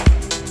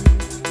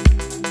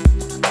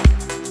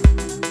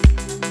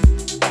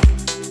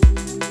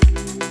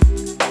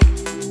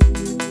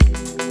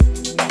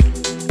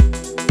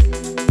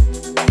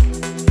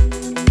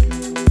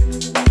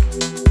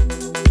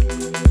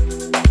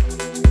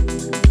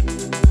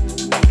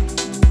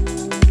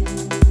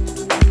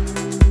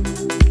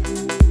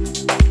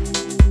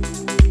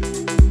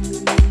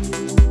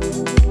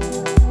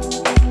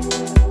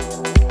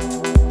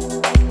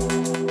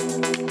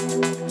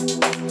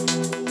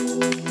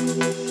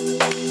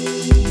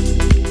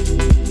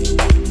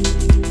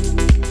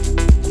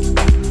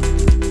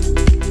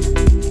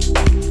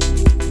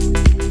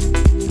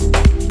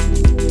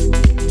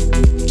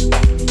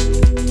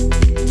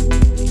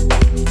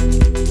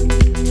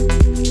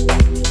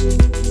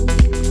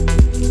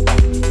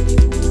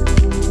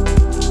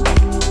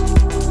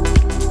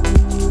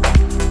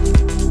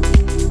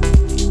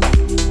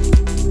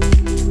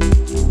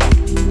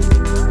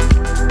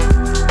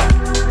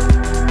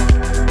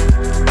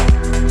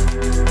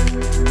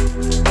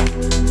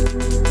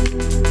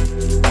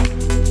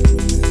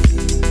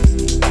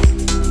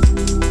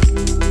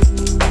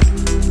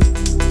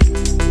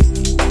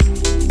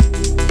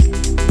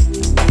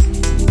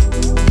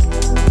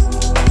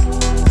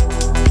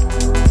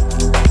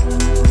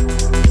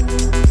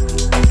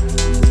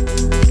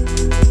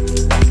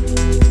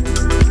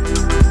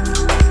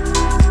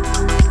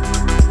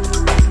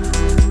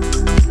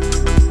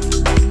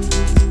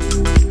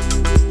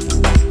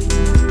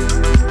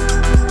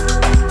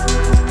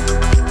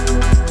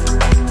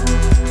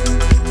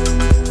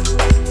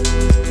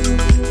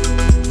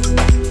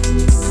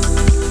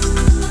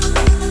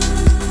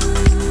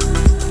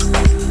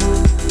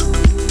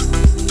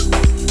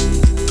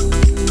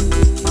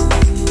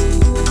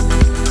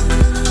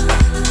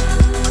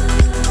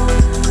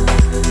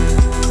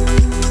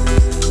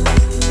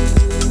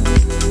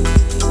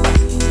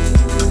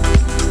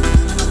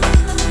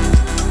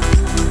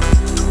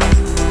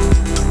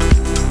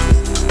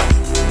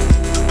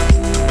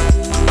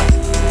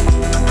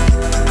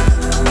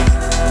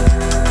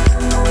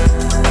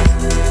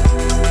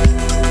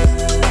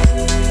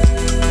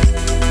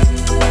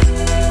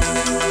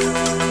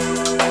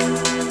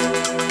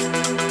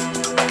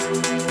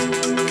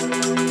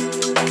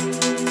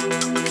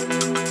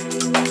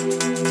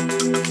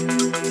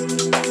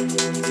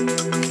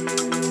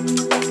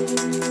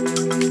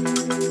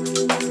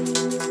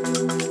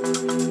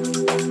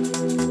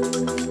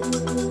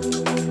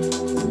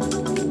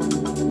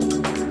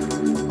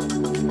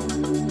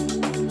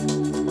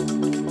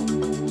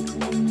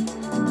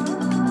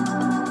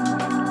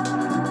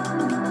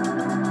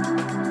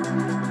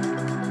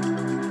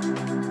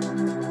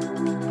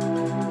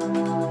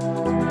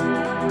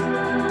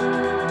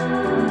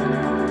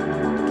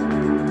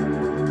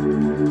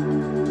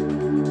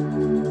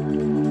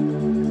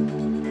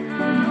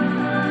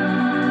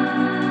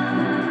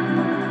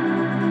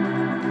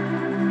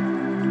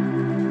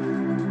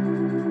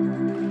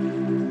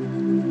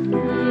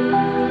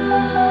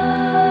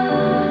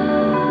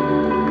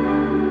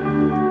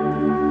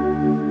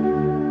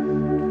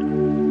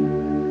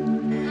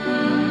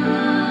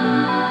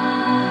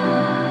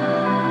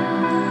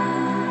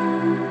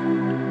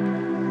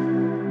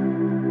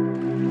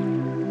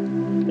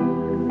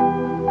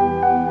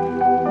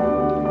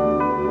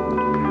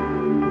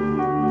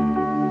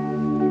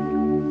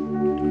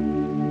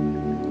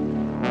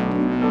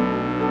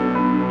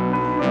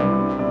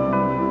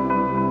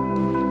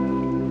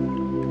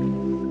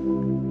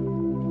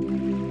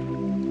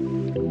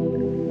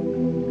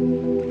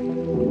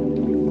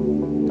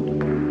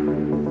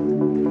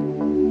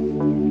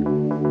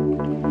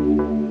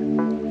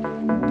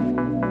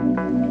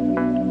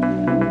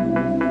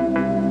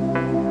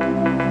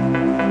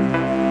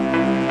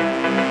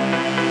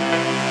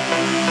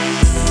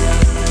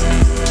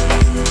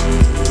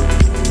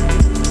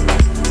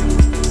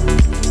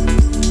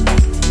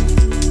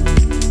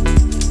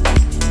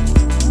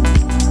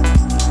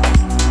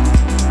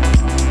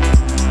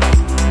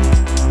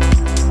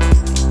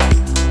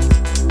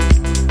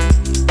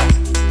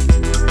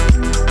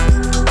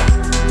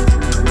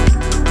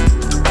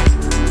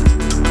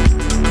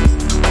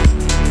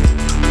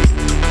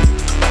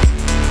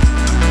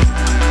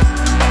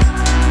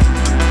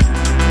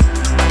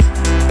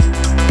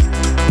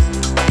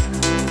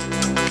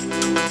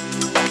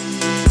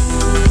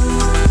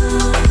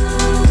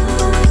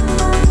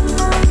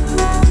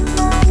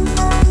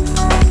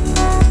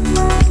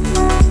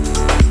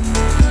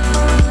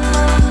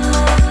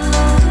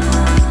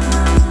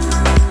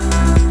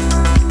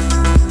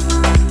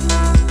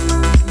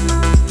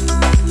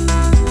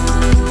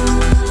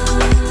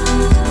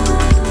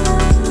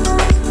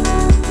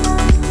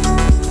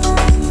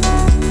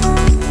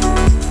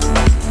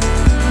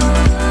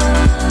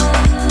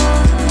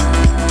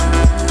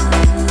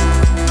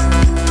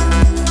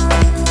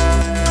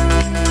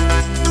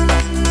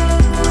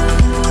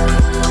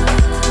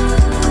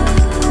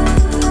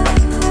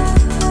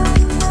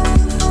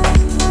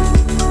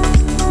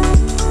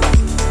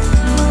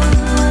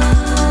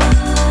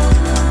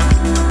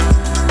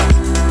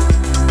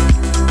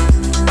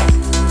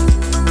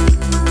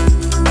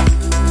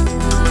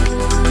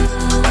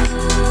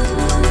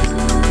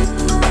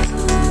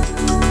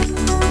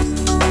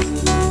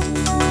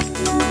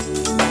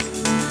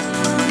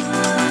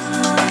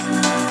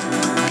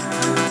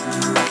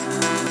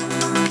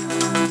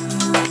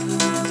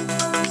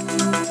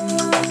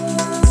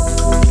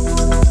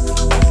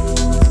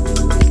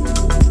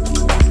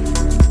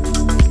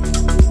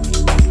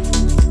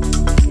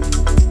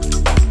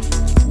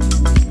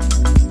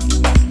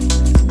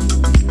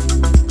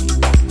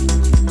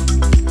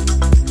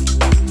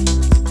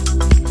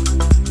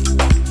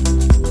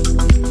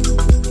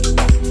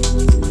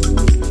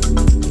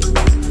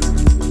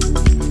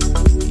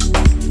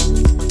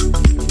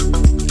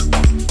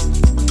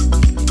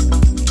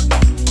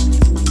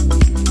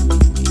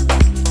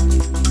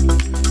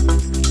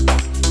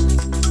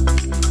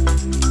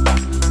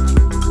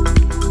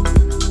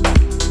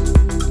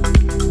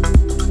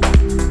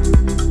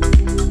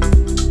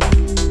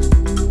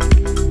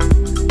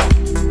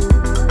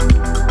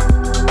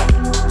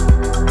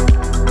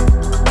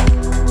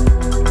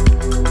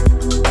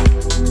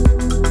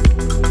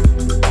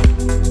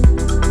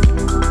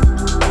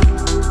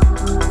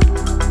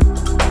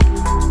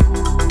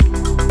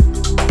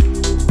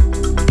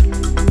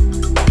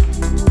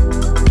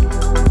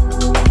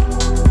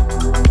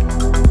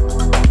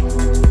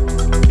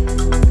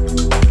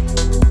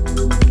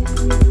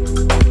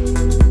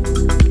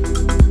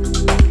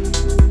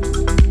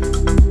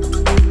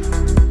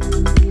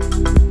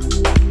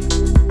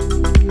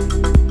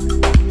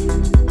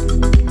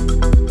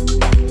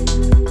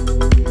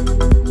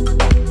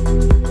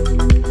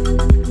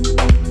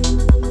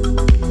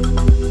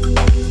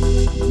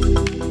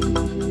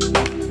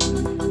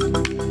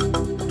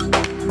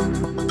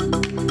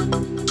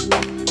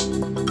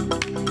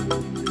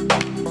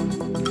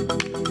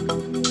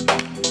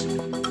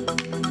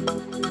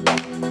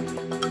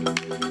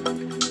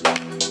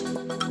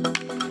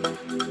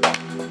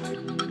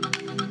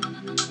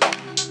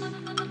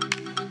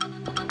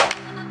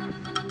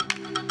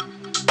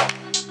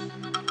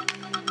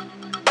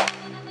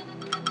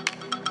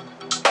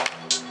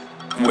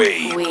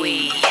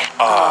 We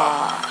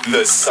are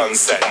the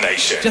Sunset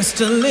Nation.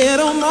 Just a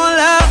little more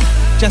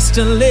love, just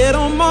a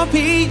little more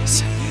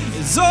peace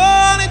is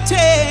all it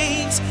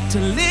takes to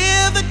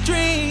live the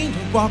dream, to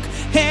walk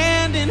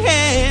hand in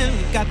hand.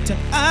 We got to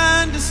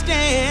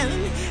understand,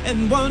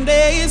 and one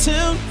day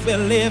soon we'll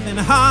live in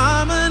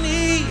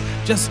harmony.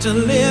 Just a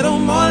little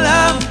more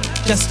love,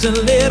 just a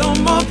little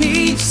more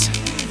peace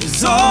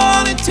is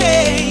all it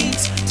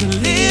takes to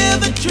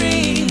live the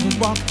dream, to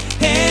walk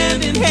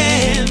hand in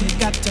hand. We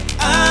got to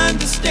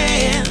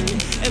understand,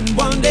 and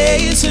one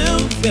day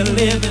soon we'll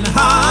live in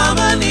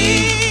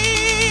harmony.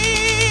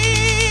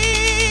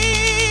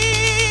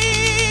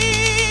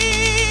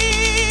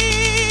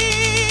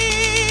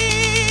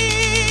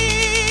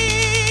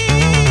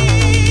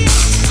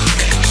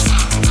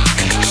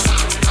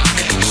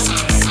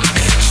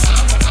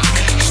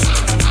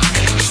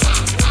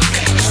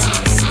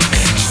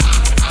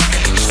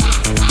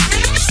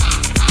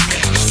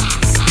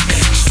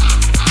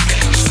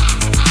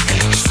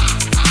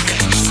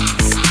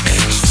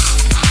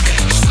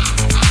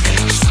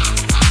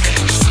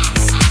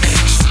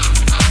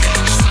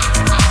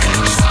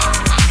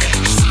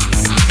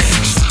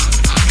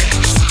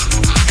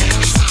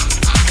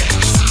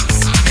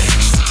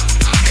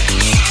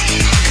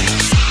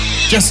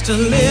 Just a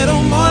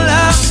little more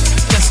love,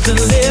 just a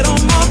little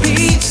more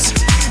peace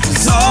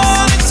is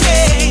all it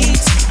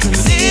takes to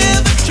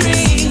live the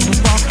dream, to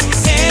walk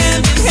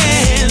hand in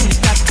hand. We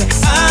got to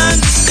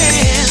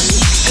understand,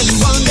 and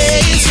one day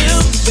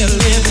soon we'll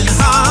live in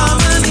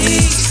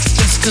harmony.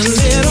 Just a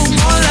little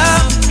more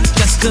love,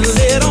 just a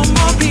little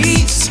more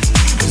peace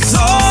is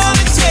all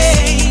it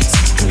takes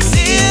to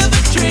live the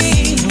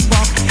dream, to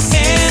walk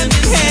hand in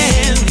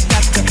hand. We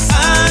got to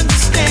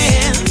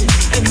understand,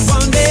 and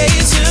one day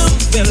soon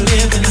we'll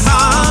live in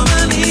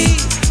harmony.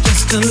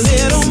 Just a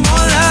little more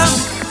love,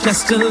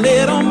 just a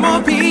little more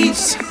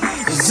peace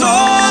is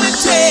all it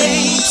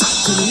takes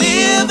to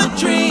live the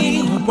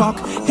dream, walk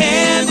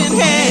hand in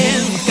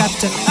hand. We got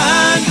to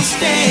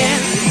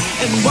understand,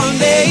 and one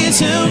day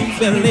soon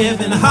we'll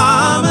live in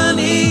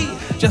harmony.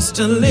 Just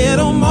a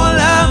little more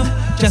love,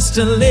 just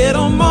a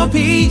little more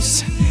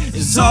peace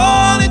is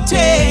all it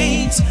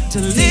takes to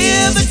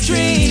live the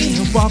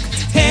dream, walk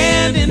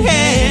hand in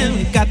hand.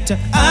 We got to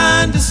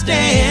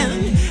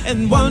understand,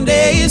 and one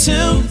day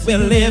soon we'll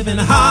live in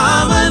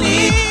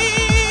harmony.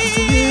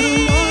 Just a little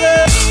more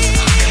love,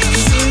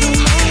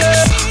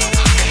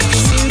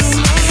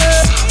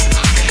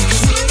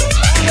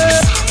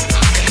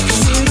 just a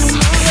little more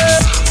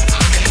love,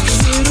 just a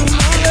little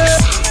more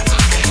love, just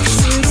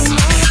a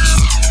little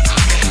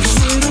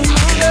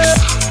more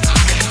love, just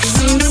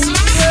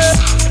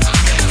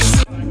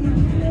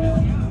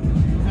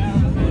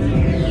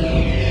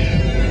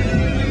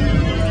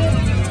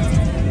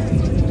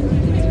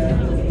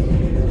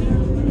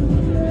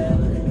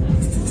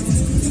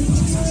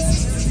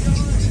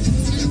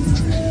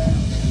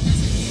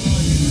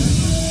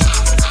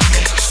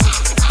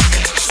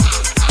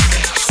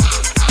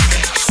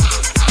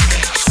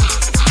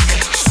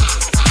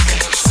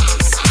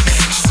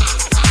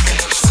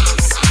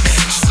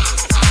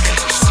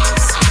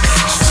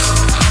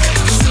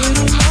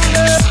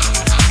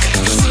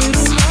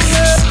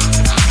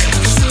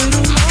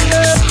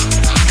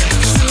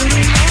little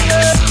more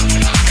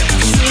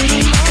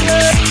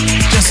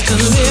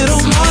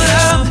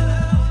love,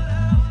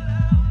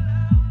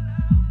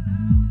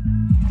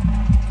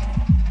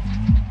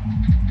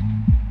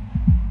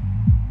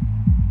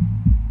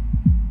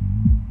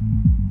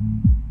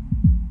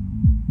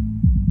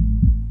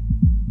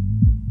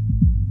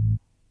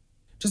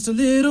 just a little more love, just a little more love, just a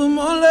little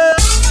more love.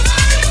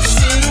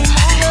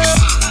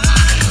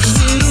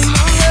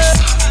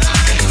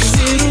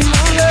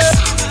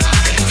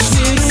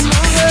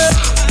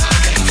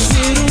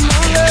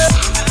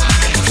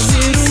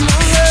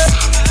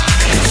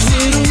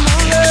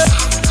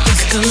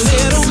 Just a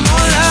little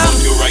more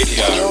love. Your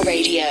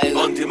radio.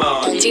 On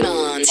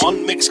demand. On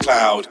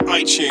Mixcloud,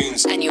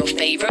 iTunes, And your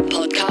favorite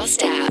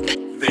podcast app.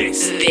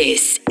 This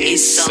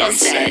is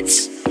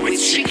Sunsets with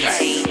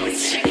Chicane.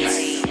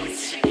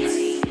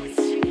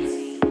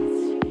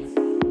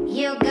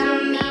 You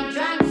got me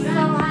drunk so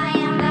high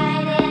and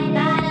lighted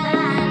by the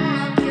line.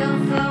 No cure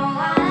for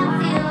what I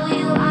feel.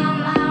 You are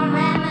my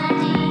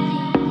remedy.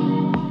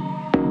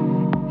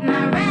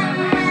 My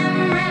remedy.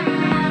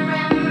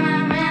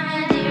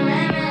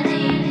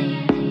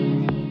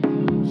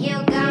 You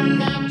got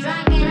me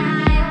drunk and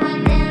high.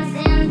 We're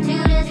dancing to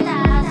the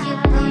stars. You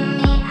put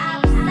me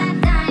upside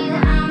down. You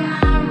are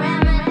my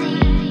remedy.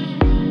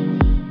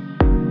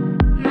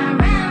 My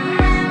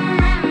remedy.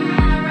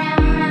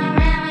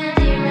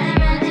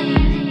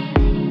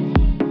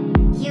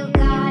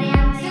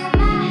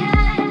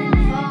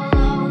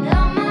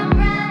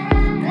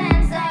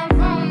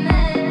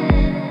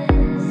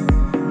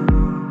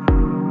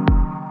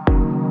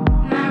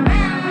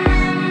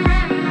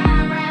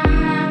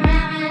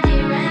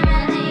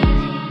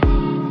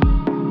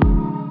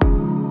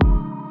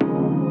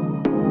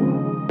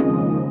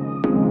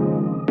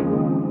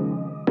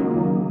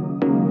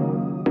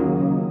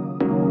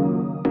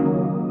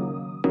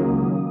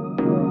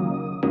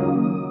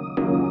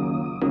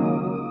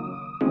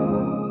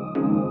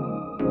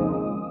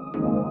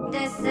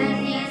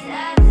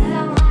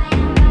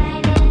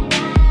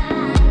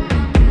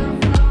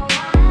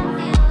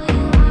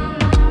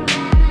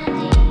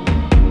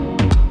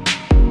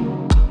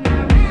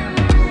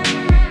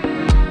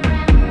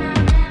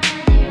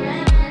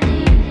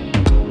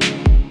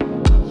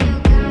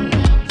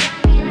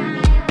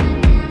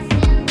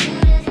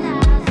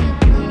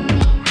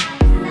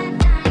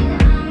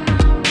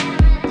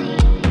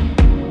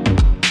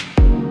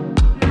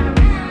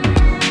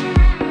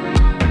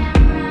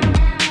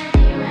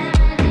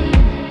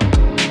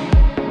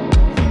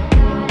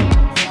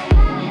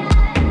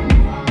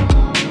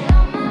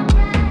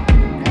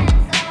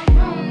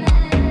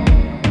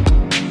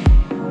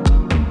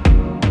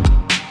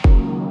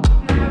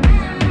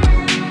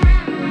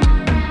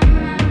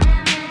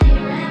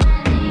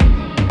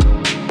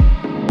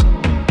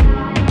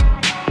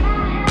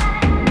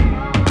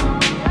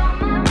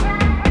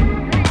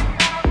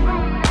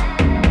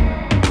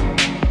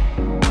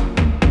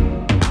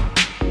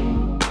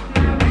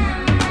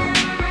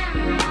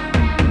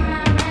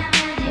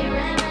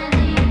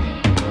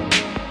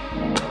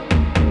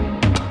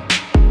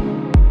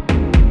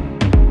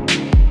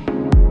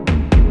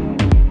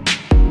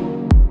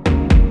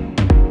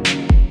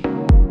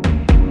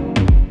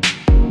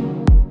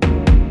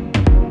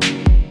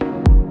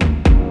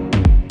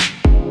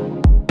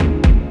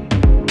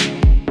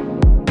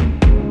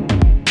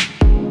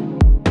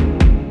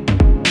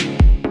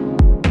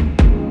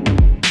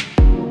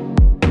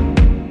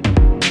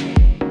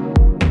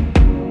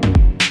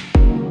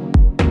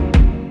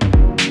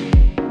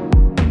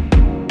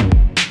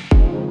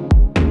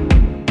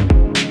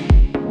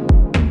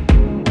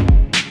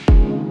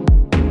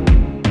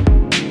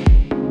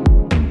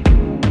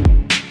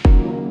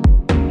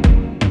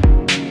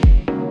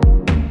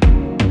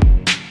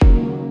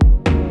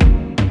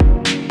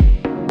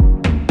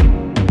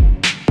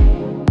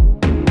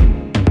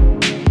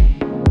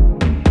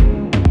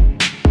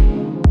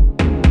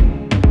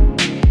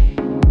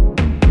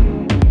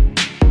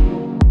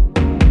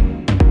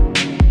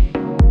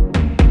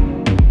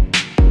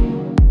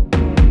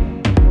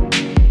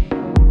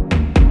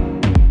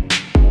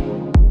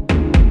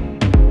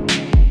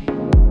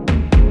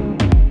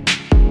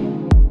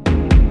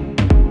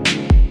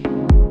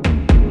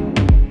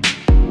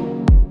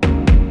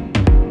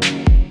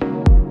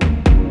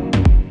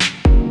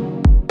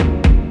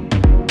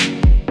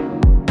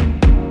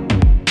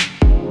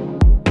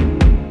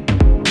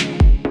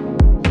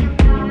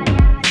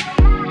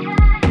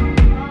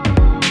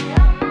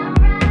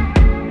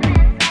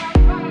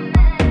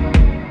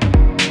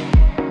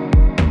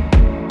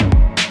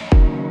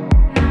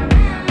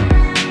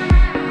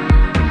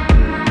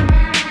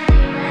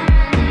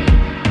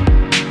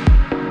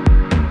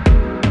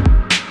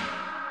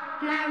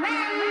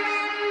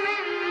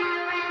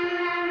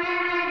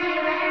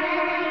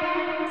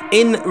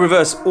 In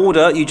reverse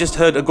order, you just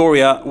heard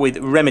Agoria with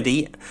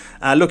Remedy.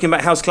 Looking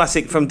Back House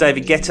Classic from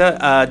David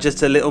Guetta,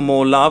 Just a Little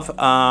More Love,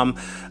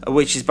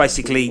 which is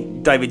basically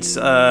David's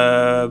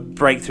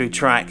breakthrough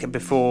track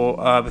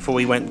before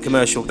he went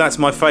commercial. That's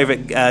my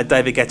favourite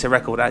David Guetta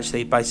record,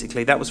 actually,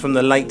 basically. That was from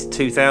the late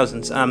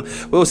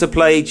 2000s. We also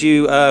played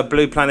you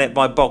Blue Planet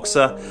by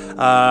Boxer,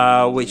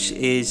 which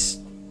is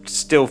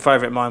still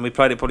favourite of mine. We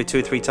played it probably 2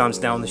 or 3 times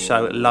now on the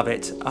show. Love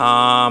it.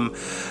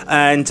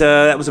 And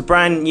that was a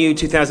brand new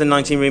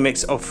 2019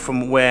 remix of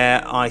From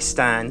Where I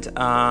Stand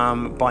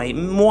by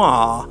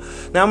Moi.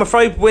 Now, I'm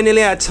afraid we're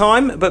nearly out of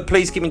time, but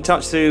please keep in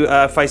touch through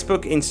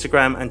Facebook,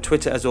 Instagram and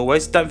Twitter as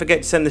always. Don't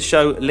forget to send the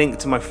show link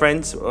to my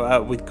friends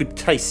with good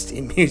taste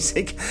in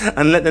music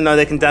and let them know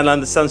they can download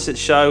the Sunset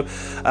Show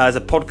as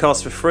a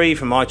podcast for free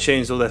from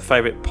iTunes or their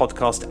favourite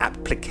podcast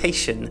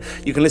application.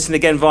 You can listen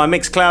again via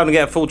Mixcloud and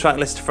get a full track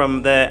list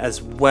from there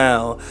as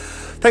well.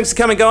 Thanks for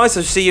coming, guys.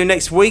 I'll see you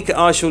next week.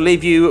 I shall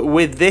leave you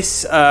with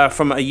this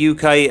from a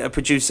UK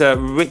producer,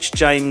 Rich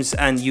James,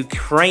 and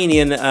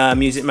Ukrainian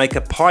music maker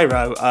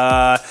Pyro.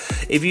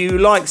 If you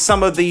like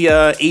some of the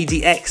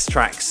EDX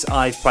tracks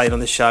I've played on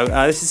the show,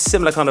 this is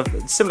similar kind of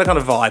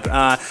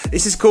vibe.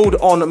 This is called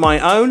On My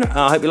Own.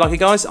 I hope you like it,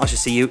 guys. I shall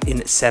see you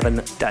in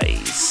 7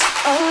 days.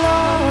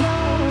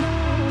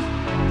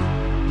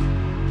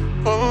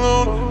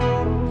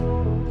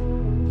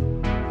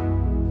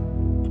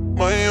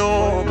 My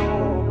own.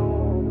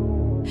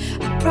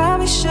 I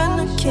probably shouldn't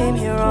have came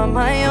here on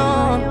my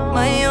own,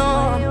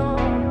 alone.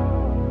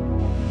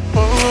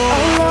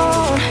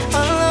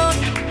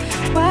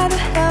 Why the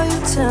hell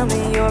you tell me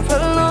you're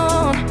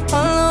alone?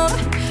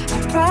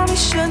 I probably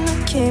shouldn't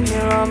have came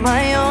here on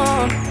my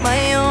own.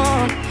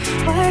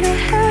 Why the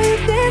hell you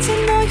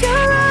dancing on your own,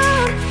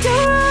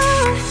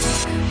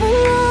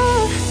 alone?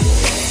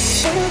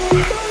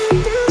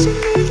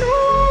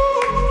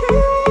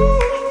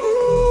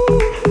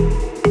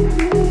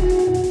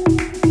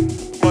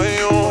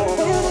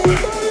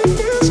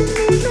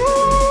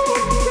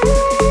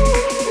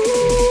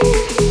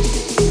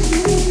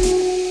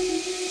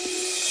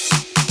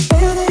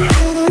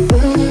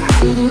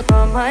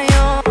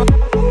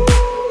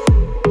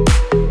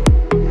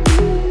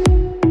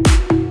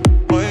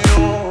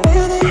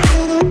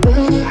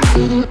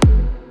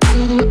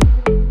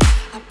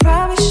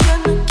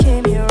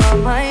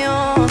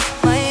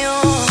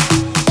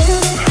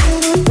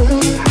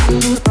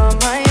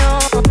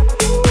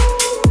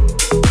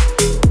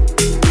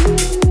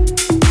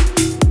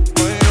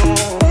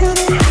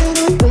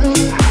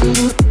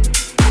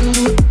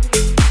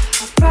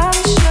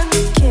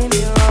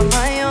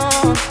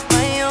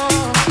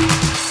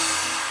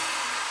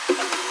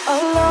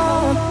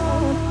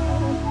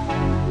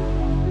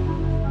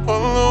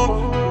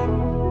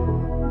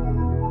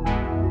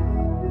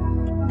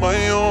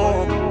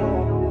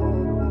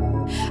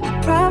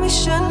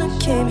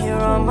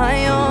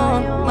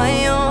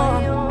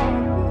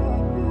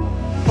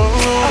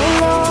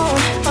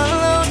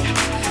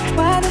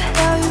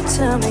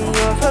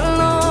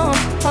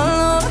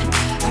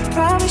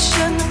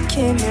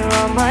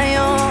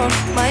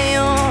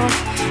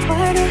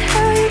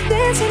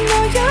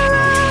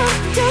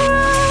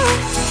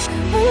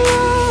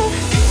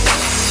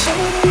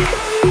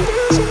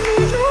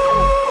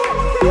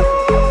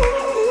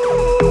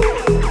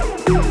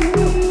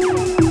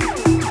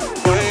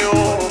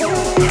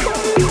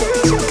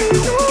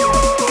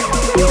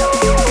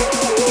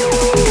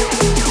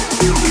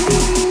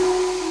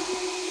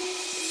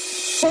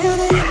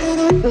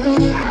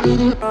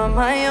 On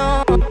my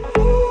own.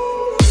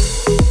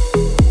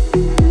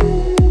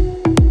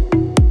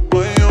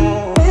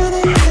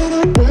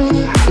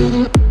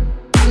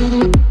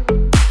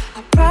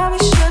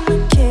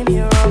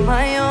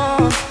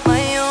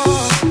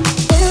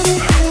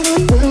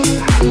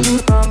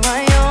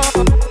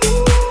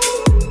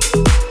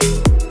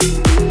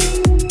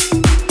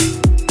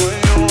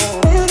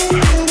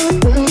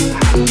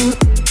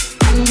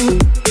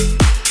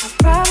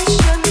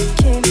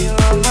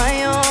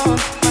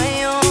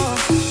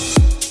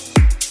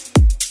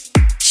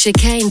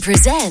 Chicane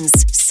presents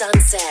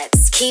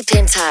Sunsets. Keep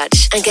in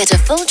touch and get a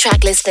full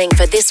track listing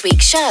for this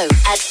week's show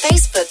at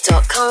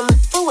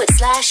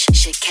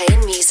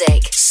facebook.com/Chicane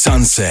Music.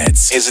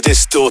 Sunsets is a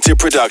Distorted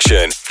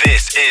production.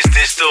 This is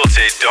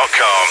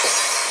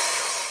Distorted.com.